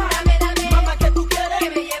 mamá, que tú quieres que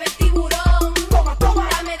me lleve el tiburón, toma,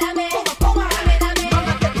 dame, dame, mamá,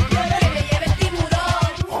 que tú quieres que me lleve el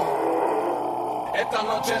tiburón. Esta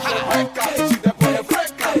noche se pesca, si te pones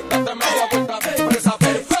fresca, date media vuelta de presa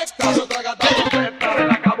perfecta. Yo trágate la fiesta de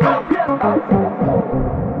la cabrón.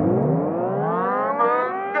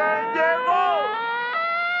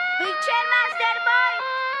 Michelle Masterboy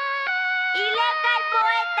y Leca el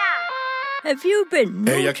poeta. Have you been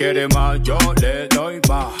Ella quiere más, yo le doy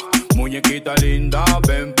más. Muñequita linda,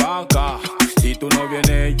 ven pa' acá. Si tú no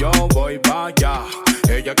vienes, yo voy pa' allá.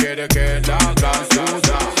 Ella quiere que la haga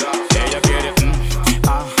sudar. Ella quiere,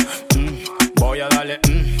 voy a darle,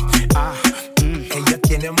 Ella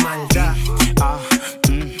tiene maldad,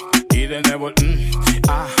 y de nuevo,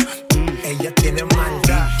 ella tiene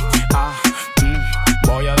maldad,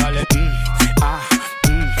 voy a darle,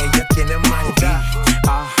 ella tiene maldad,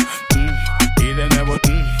 y de nuevo,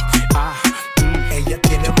 ella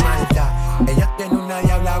tiene maldad. Ella tiene una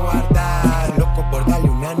diabla guardada, loco por darle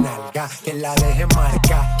una nalga, que la deje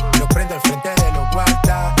marcar. Lo prendo al frente de los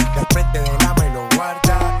guarda, del frente del ama y lo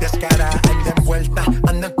guarda. Descarada, anda envuelta,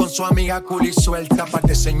 andan con su amiga cool y suelta. Par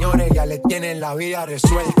de señores ya le tienen la vida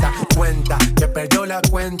resuelta. Cuenta que perdió la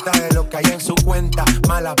cuenta de lo que hay en su cuenta.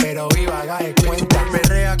 Mala pero viva, haga de cuenta.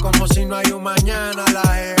 Perrea como si no hay un mañana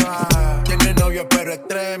la Eva. Tiene novio pero es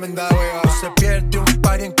tremenda hueva. Se pierde un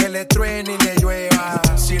par en que le truene y le llueva.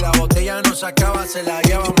 Si la botella no se acaba se la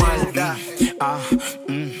lleva maldad.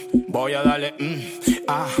 voy a darle,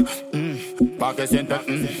 pa' que sienta,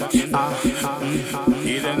 y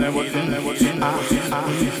de nuevo,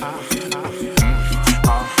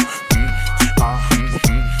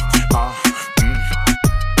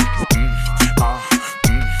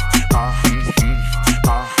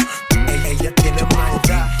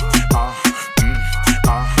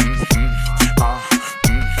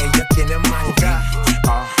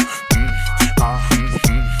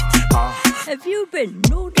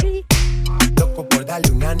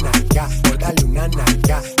 darle una nalga, por darle una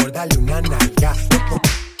nalga, por darle una nalga.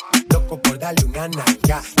 Loco por darle una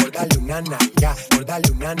nalga, por darle una nalga, por darle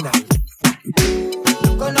una nalga.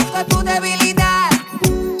 Conozco tu debilidad,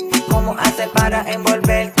 cómo hacer para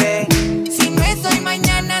envolverte. Si no es hoy,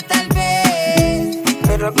 mañana tal vez,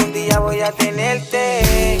 pero algún día voy a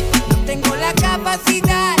tenerte. No tengo la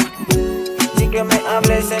capacidad, sin que me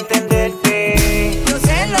hables, entenderte. Yo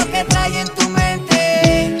sé lo que trae en tu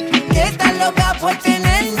mente, que estás loca por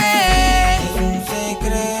tenerme. Es un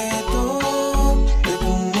secreto de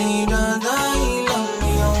tu mirada y la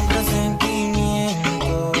mía, un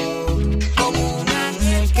presentimiento, como un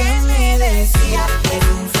ángel que me decía. Es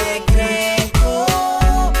un secreto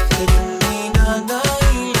de tu mirada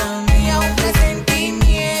y la mía, un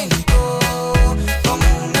presentimiento, como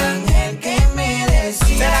un ángel que me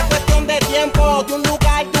decía. Será cuestión de tiempo, de un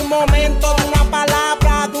lugar, de un momento, de una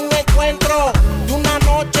palabra, de un encuentro, de una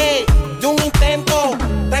noche, de un intento.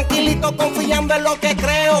 Tranquilito, confiando en lo que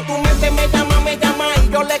creo. Tu mente me llama y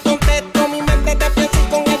yo le contesto. Mi mente te piensa y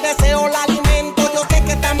con el deseo la alimento. Yo sé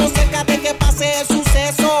que estamos cerca de que pase el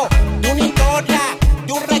suceso, de una historia,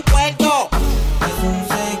 de un recuerdo. Es un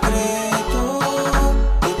secreto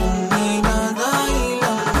de tu mirada y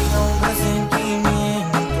la mía, un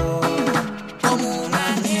presentimiento, como un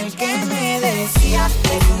ángel que me decía.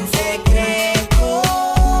 Es un secreto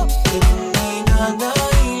de tu mirada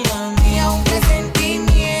y la mía, un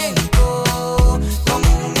presentimiento, como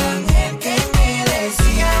un ángel que me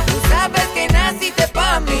decía. Tú sabes que naciste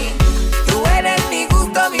pa' mí, tú eres mi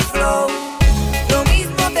gusto, mi flow. Lo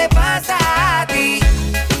mismo te pasa a ti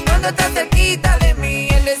cuando estás cerquita de mí.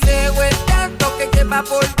 El deseo es tanto que lleva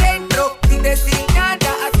por dentro, sin decir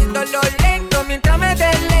nada, haciéndolo lento. Mientras me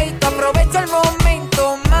deleito, aprovecho el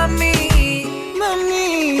momento, mami,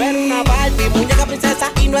 mami. Pero una Barbie, muñeca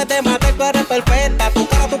princesa y no es de matar, tú eres perfecta. Tu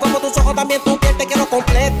cara, tu cuerpo, tus ojos, también tu piel te quiero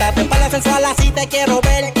completa. Te espalda sensual, así te quiero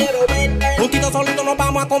ver. Juntito solito nos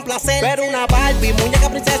vamos a complacer. Pero una Barbie, muñeca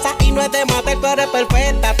princesa y no es de matar, tú eres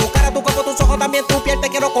perfecta. Tu cara, tu cuerpo, tus ojos, también tu piel te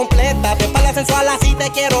quiero completa. Te espalda sensual, así te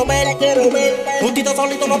quiero ver. Juntito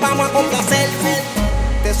solito nos vamos a complacer.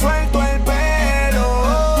 Te suelto el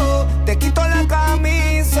pelo, te quito la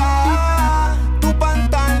camisa, tu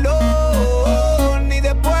pantalón y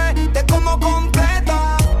después te como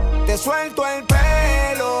completa. Te suelto el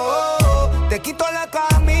pelo, te quito la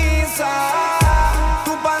camisa,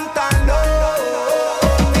 tu pantalón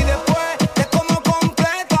y después te como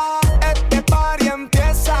completa. Este party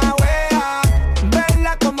empieza, wea,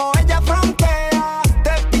 verla como ella frontea,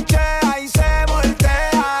 te pichea y se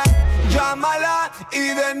voltea. Llámala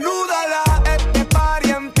y desnúdala. Este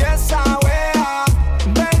party empieza, wea,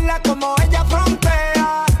 verla como ella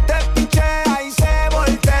frontea, te pichea y se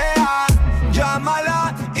voltea.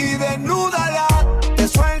 Llámala y desnúdala. Te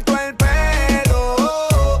suelto el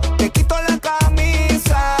pelo, te quito la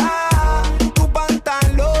camisa, tu pantalón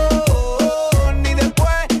y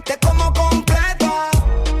después te como completa.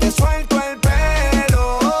 Te suelto el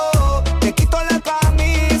pelo, te quito la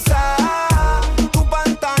camisa, tu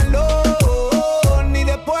pantalón y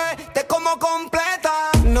después te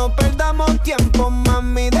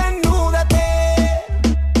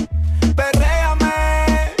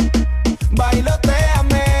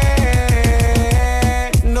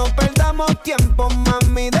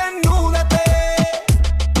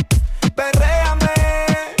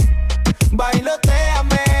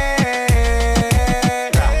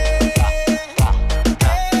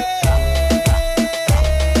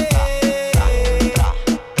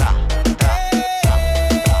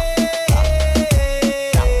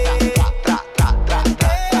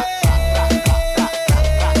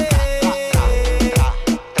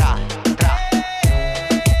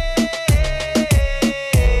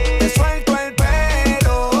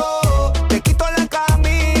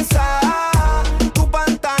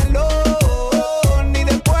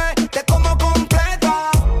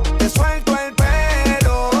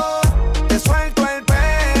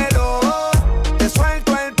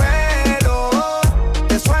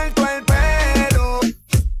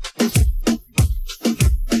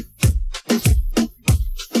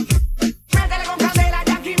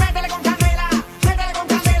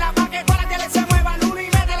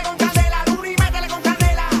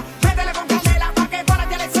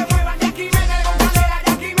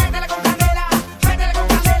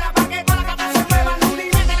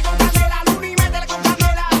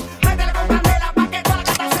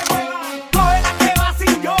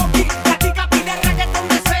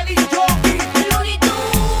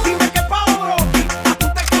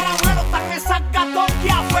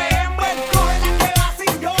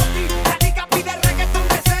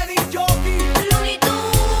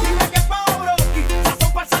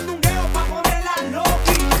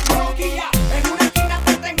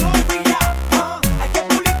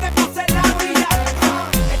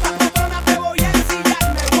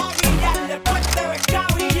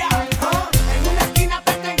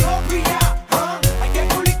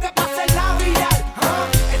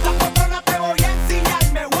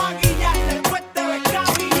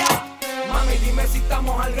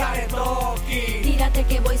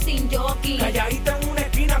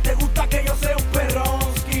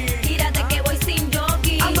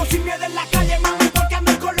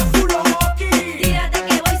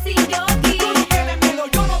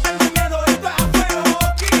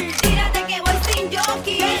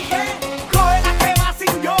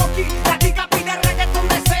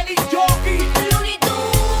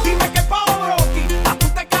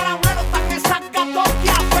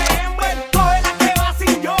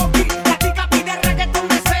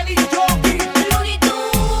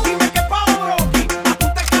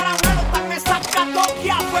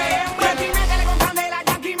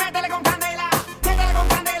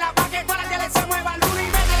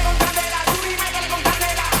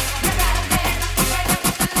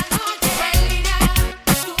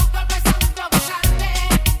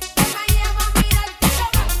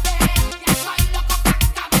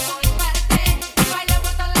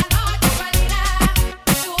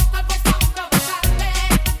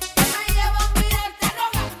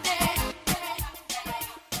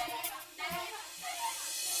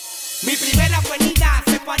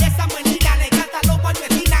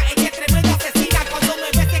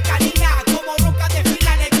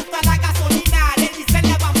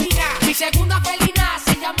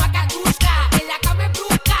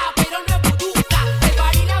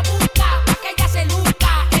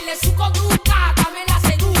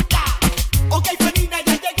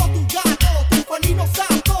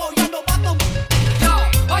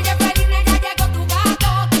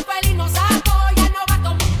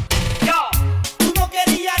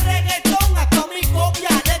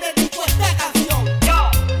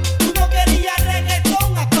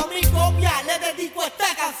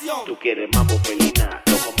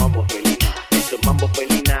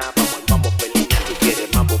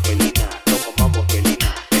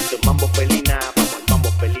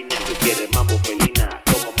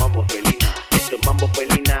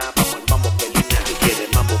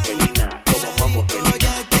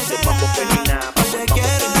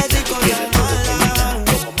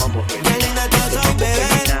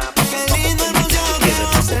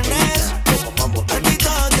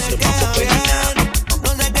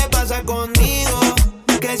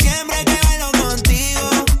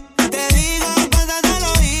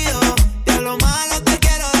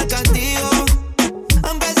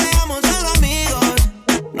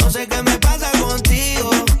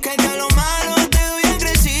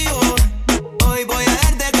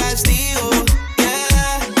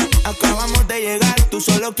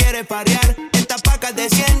farrear. Estas pacas de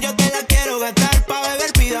 100 yo te la quiero gastar. Pa'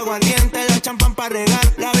 beber pido aguardiente, la champán pa' regar.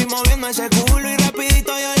 La vi moviendo ese culo y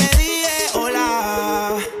rapidito yo le dije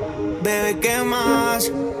hola. Bebé, ¿qué más?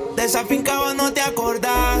 De esa finca vos no te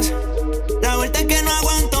acordás. La vuelta es que no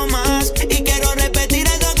aguanto más y quiero repetir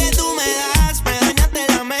eso que tú me das. Me dañaste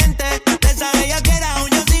la mente, de esa bella que era aún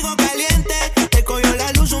yo sigo caliente. Te cogió la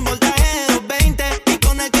luz un voltaje de 220 y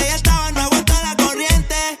con el que ya estaba no aguantó la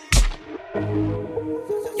corriente.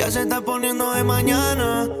 Ya se está poniendo de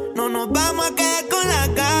mañana, no nos vamos a quedar con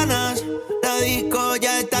las ganas. La disco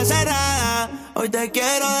ya está cerrada, hoy te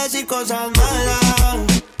quiero decir cosas malas.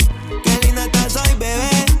 Qué linda estás hoy,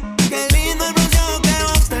 bebé, qué lindo el bronceado que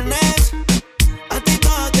vos tenés. A ti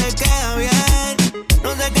todo te queda bien,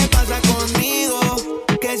 no sé qué pasa conmigo,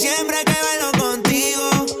 que siempre que bailo contigo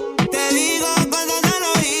te digo cosas al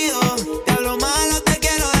oído. Te hablo malo, te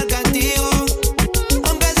quiero dar castigo,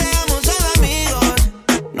 aunque seamos solo amigos.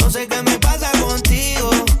 No sé qué me pasa contigo,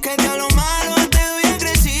 que te hablo malo, te doy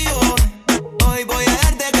agresivo. Hoy voy a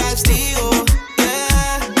darte castigo,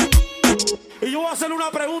 yeah. Y yo voy a hacerle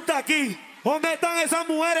una pregunta aquí. ¿Dónde están esas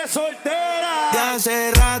mujeres solteras? De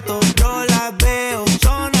hace rato yo las veo,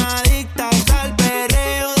 son adictas al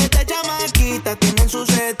perreo. Desde chamaquita tienen su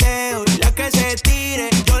seteo, y la que se tire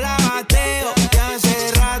yo la bateo. De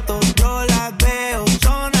hace rato yo las veo,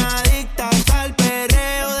 son adictas al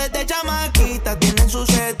perreo. Desde chamaquita tienen su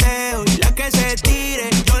seteo, y la que se tire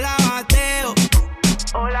yo la bateo.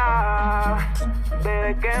 Hola,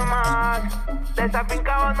 bebé, ¿qué más? De esa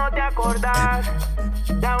finca vos no te acordás.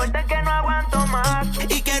 La vuelta es que no aguanto más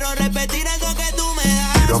y quiero repetir eso que tú me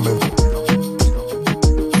das.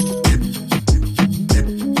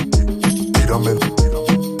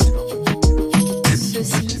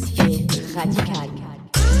 Ceci est radical.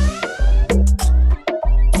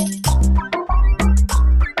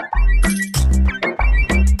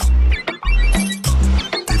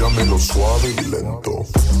 Tíramelo suave y lento.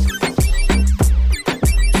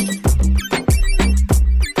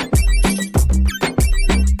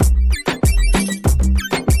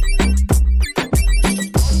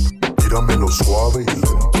 Tíramelo suave y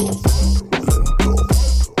lento, lento,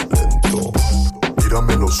 lento.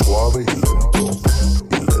 Tíramelo suave y lento,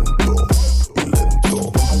 y lento, y lento,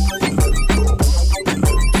 y lento, y lento, y lento,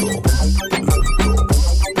 y lento,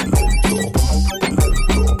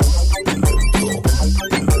 y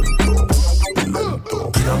lento.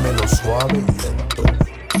 Tíramelo suave y lento,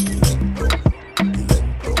 y lento, y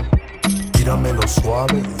lento. Tíramelo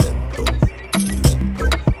suave y lento, y lento,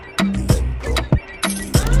 y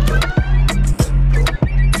lento, y lento.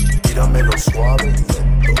 Tíramelo suave y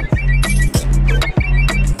lento, y lento,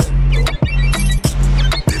 y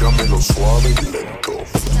lento. Tíramelo suave y lento.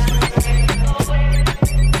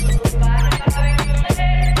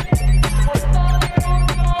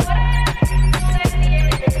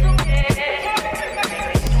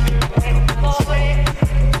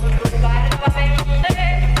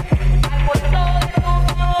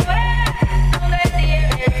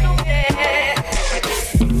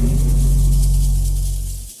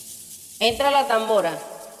 Entra la tambora.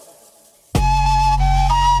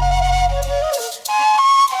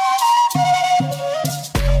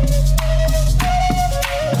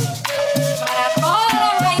 Para todos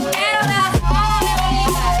los vaineros de la zona de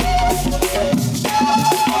Bolívar.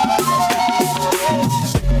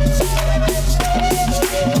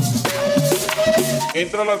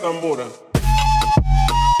 Entra la tambora.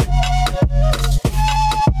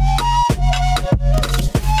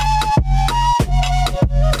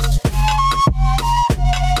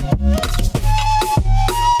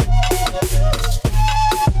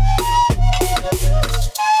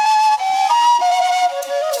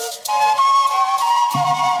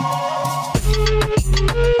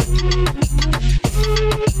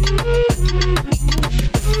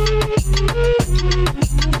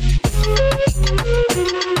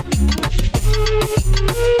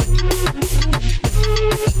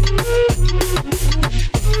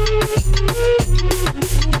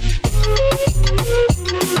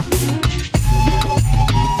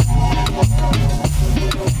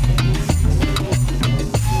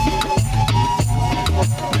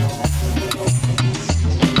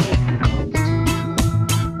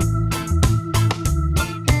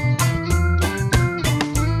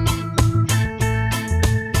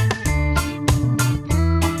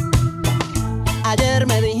 Ayer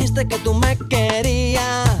me dijiste que tú me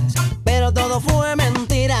querías, pero todo fue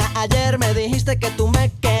mentira. Ayer me dijiste que tú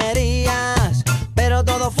me querías, pero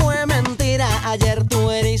todo fue mentira. Ayer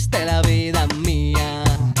tú heriste la vida mía,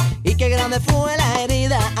 y qué grande fue la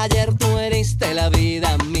herida. Ayer tú heriste la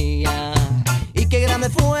vida mía, y qué grande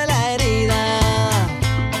fue la herida.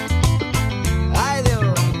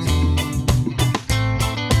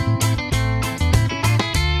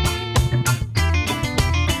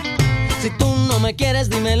 quieres,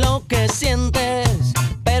 dime lo que sientes,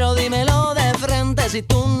 pero dímelo de frente. Si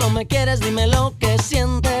tú no me quieres, dime lo que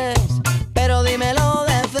sientes, pero dímelo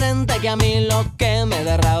de frente. Que a mí lo que me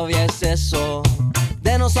da rabia es eso,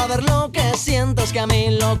 de no saber lo que sientes. Que a mí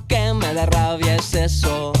lo que me da rabia es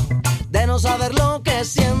eso, de no saber lo que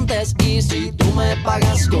sientes. Y si tú me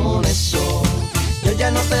pagas con eso, yo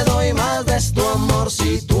ya no te doy más de tu amor.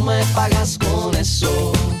 Si tú me pagas con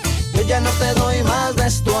eso, yo ya no te doy más de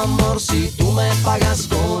tu amor. Si tú me pagas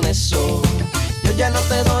con eso, yo ya no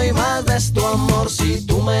te doy más de tu amor. Si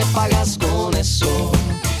tú me pagas con eso,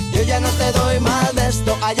 yo ya no te doy más de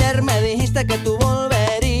esto. Ayer me dijiste que tú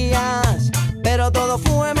volverías, pero todo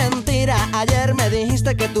fue mentira. Ayer me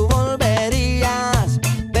dijiste que tú volverías,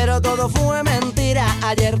 pero todo fue mentira.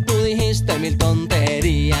 Ayer tú dijiste mil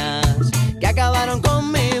tonterías que acabaron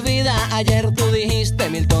con mi vida. Ayer tú dijiste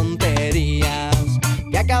mil tonterías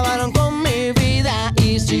que acabaron con mi vida.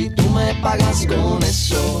 Y si tú me pagas con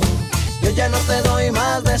eso, yo ya no te doy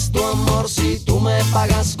más de tu amor. Si tú me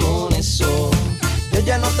pagas con eso, yo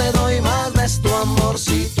ya no te doy más de tu amor.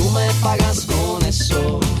 Si tú me pagas con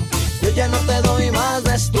eso, yo ya no te doy más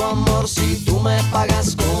de tu amor. Si tú me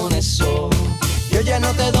pagas con eso, yo ya no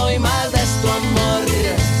te doy más de tu amor.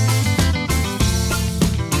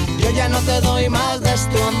 Yo ya no te doy más de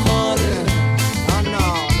tu amor. No, no,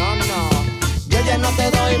 no, no. Yo ya no te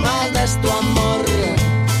doy más de tu amor.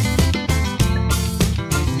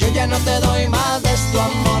 Yo ya no te doy más de tu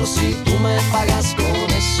amor. Si tú me pagas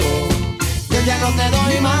con eso, yo ya no te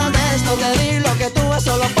doy más de esto. Te di lo que tuve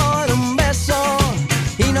solo por un beso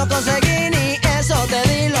y no conseguí ni eso. Te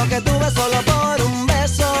di lo que tuve solo por un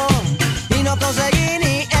beso y no conseguí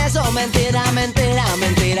ni eso. Mentira, mentira,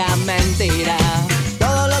 mentira, mentira.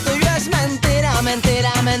 Todo lo tuyo es mentira,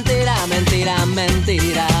 mentira, mentira, mentira,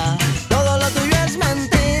 mentira. Todo lo tuyo es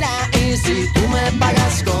mentira. Y si tú me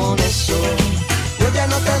pagas con eso, yo ya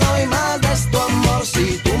no te doy más de tu amor.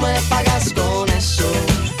 Si tú me pagas con eso,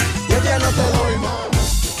 yo ya no te doy más.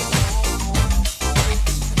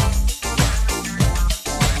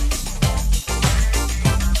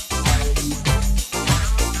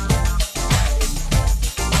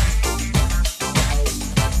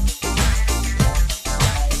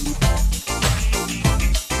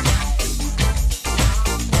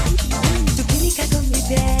 Tu química con mi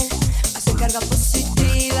piel hace carga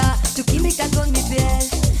positiva. Tu química con mi piel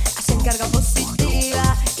hace carga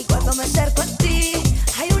positiva. Y cuando me acerco a ti,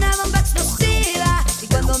 hay una bomba explosiva. Y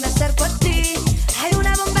cuando me acerco a ti, hay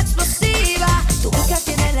una bomba explosiva. Tu boca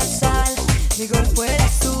tiene la sal, mi cuerpo el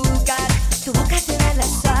azúcar. Tu boca tiene la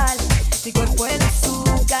sal, mi cuerpo el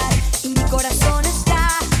azúcar. Y mi corazón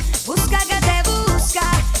está, busca que te busca.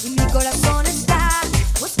 Y mi corazón está,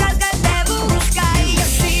 busca que te busca. Y yo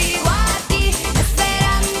sigo aquí,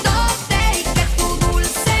 esperándote. Y que tu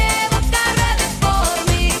dulce boca ruede por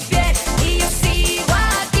mi piel. Y yo sigo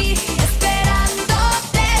aquí,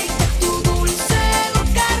 esperándote. Y que tu dulce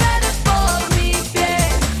boca ruede por mi piel.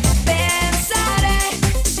 Pensaré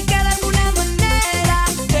si queda alguna manera.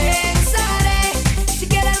 Pensaré si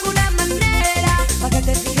queda alguna manera. Pa' que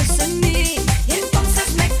te fijes en mí y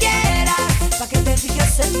entonces me quieras. Pa' que te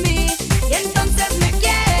fijes en mí y entonces me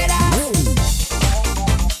quieras.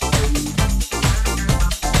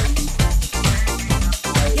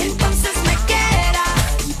 Y entonces me quieras.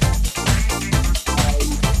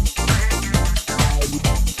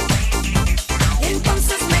 Y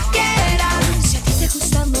entonces me quieras. Si a ti te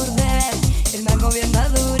gusta morder el mango bien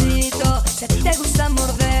madurito, si a ti te gusta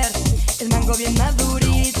morder el mango bien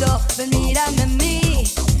madurito, ven mírame a mí,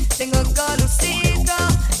 tengo colorcito.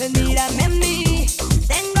 Ven mírame a mí,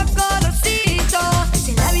 tengo colorcito.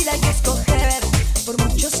 Si en la vida hay que escoger por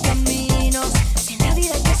muchos caminos, si en la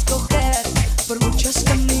vida hay que escoger por muchos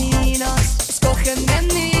caminos, escógeme a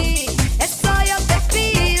mí, eso yo te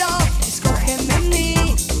pido. Escógeme a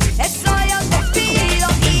mí, eso yo te pido.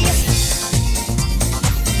 Y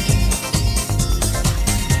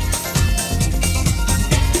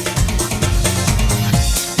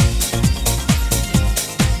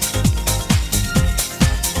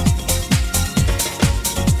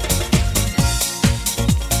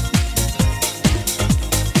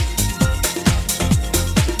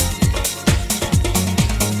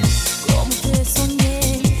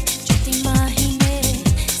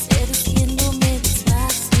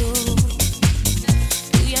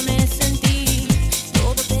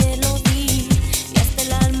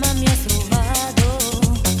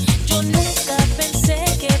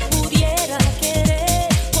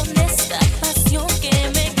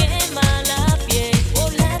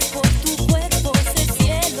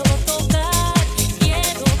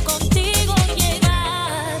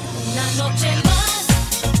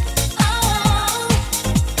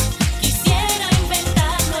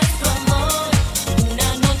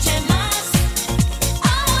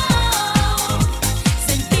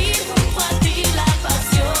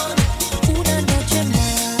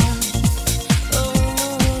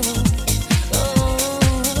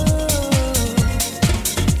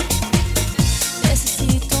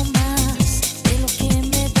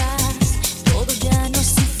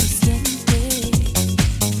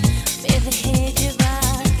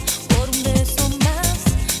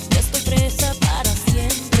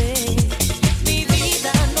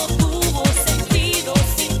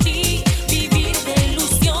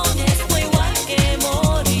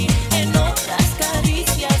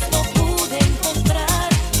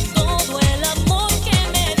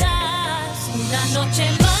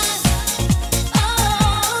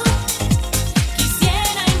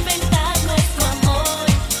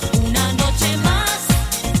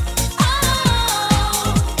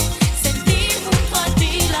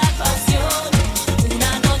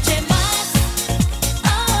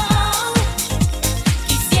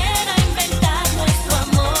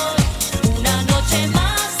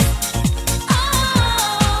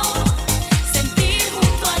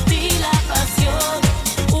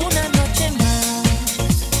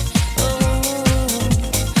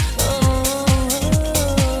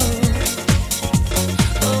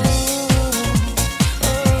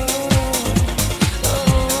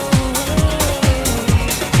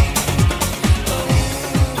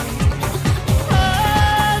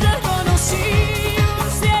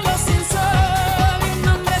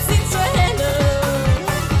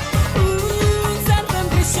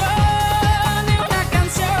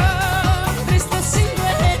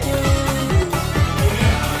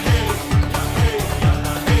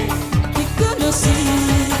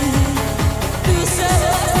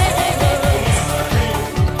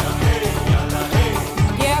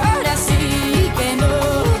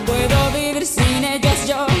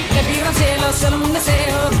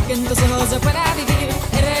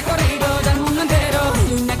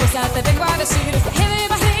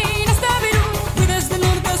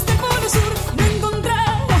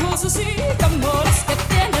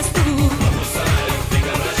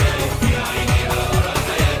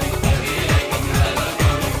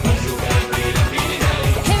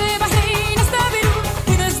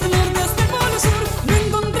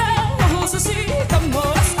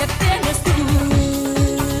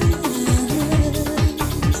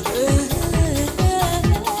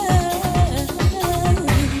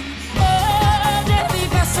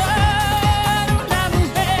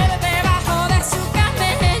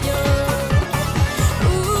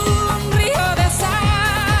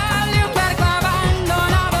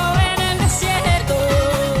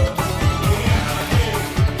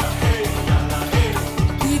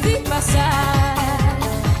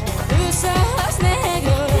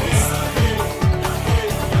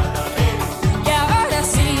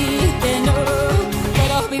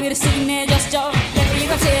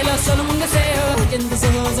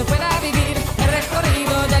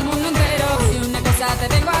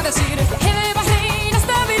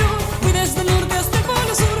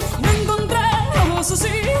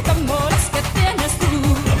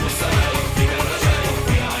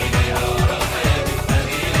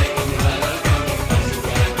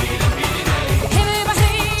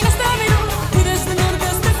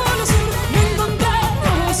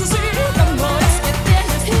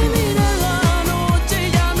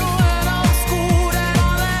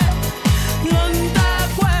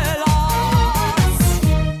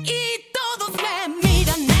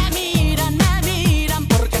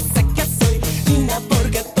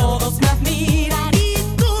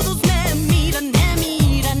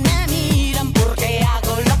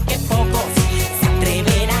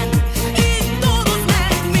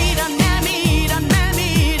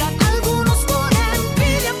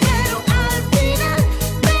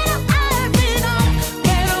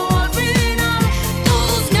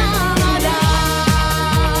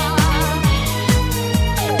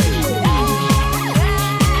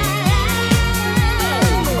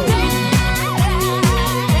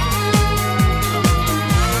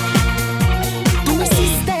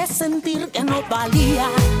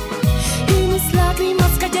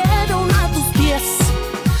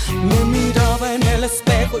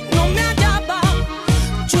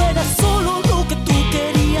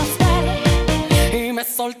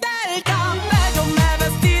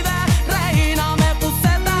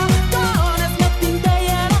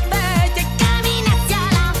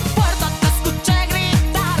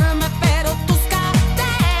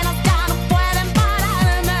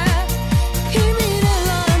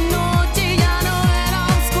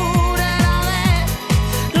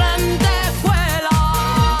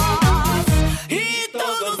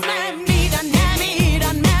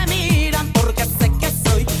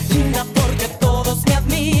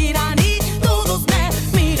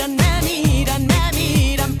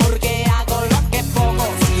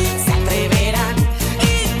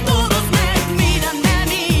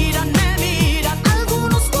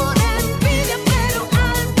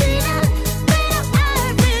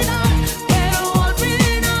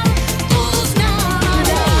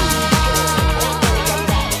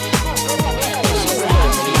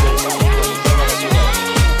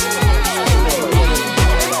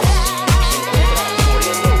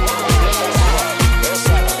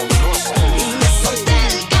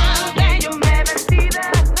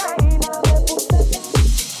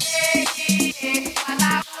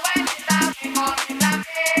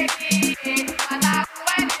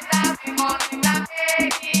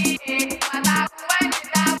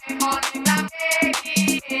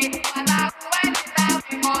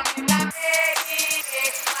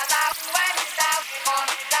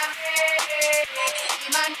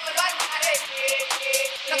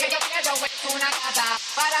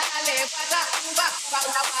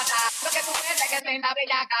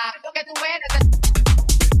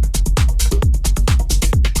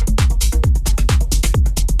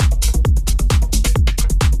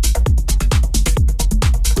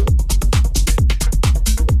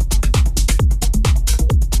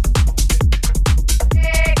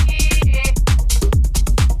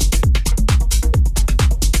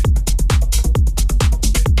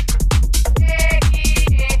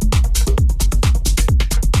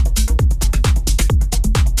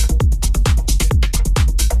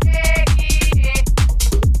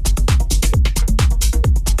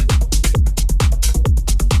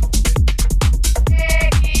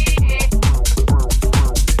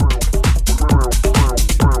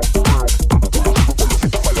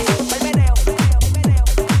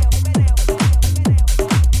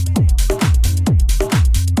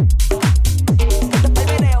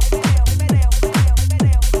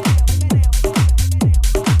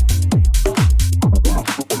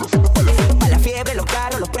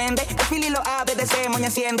fili lo A desde ese moño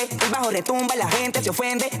enciende. El bajo retumba, la gente se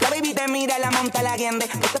ofende. La baby te mira, la monta, la guiende.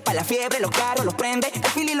 Esto es pa' la fiebre, los carros los prende.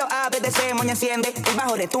 El fili lo A desde ese moño enciende. El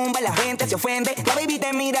bajo retumba, la gente se ofende. La baby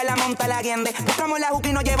te mira, la monta, la guiende. Buscamos la juca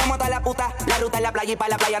y nos llevamos a la puta. La ruta en la playa y pa'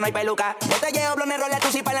 la playa no hay peluca. Botelleo, blones, rola,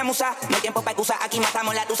 tusi pa' la musa. No hay tiempo pa' excusa, aquí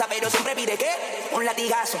matamos la tusa. Pero siempre pide ¿qué? Un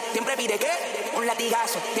latigazo. Siempre pide ¿qué? Un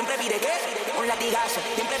latigazo. Siempre pide ¿qué? Un latigazo.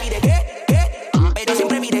 Siempre pide ¿qué? Pero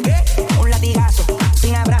siempre pide ¿qué? Un latigazo.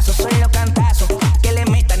 Sin abrazos, solo cantazos. Que le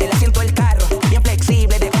metan el asiento del carro. Bien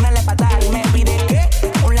flexible, de una le patada. Y me pide ¿qué?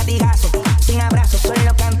 Un latigazo. Sin abrazos,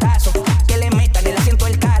 solo cantazos. Que le metan el asiento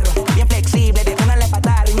del carro. Bien flexible, de una le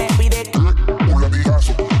patada. Y me pide ¿qué? Un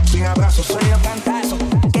latigazo. Sin abrazos, solo cantazos.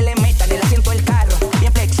 Que le metan el asiento del carro.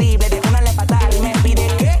 Bien flexible, de una le patada. Y me pide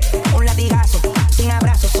 ¿qué? Un latigazo. Sin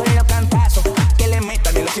abrazos, solo cantazos. Que le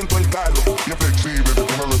metan el asiento del carro. Bien flexible, de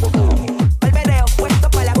una le patada.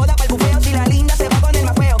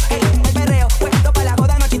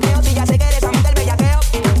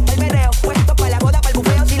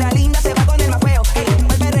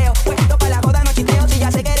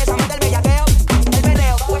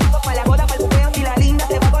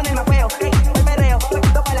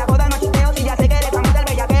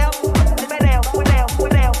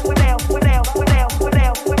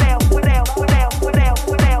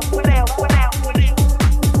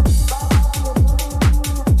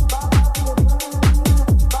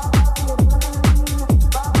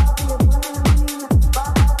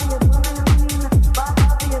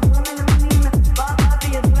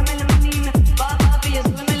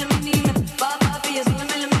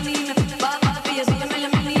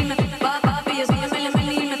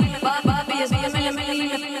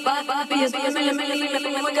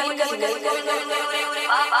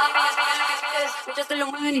 Muchas te lo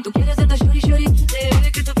mueven y tú quieres esta shorty shorty. Se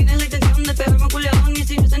ve que tú tienes la intención de pegarme un culeadón. Y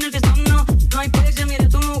si no está en el fiestón, no hay pex. Ya miré a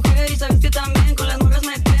tu mujer y sabes que también con las morras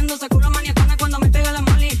me prendo. Saco una maniacona cuando me pega la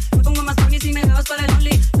molly. Me pongo más funny si me grabas para el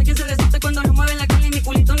only. No hay quien se resiste cuando lo mueve la Kelly. Mi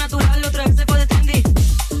culito natural otra vez se fue de trendy.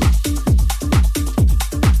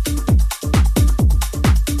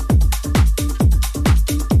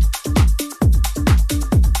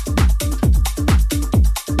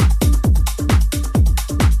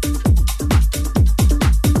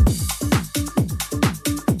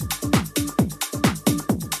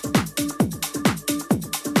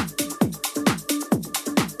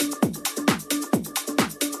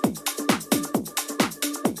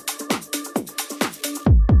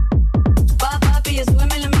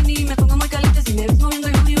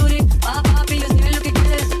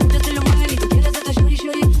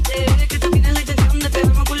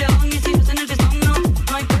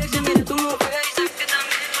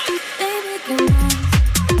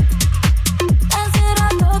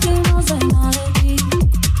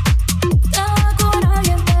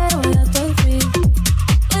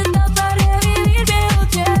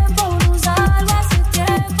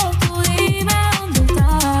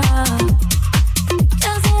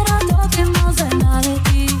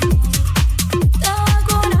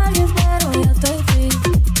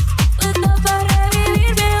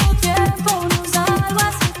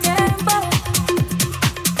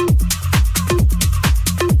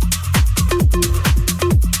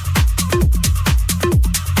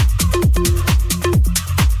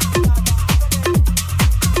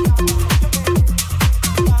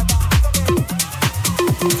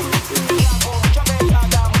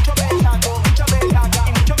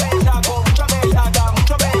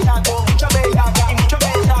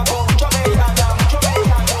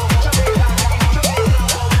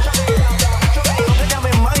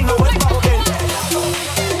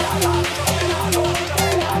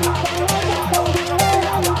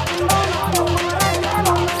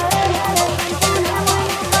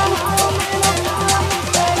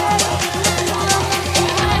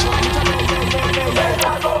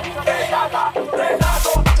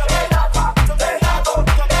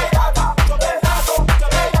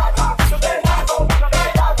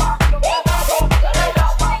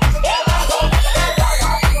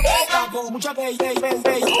 Mucha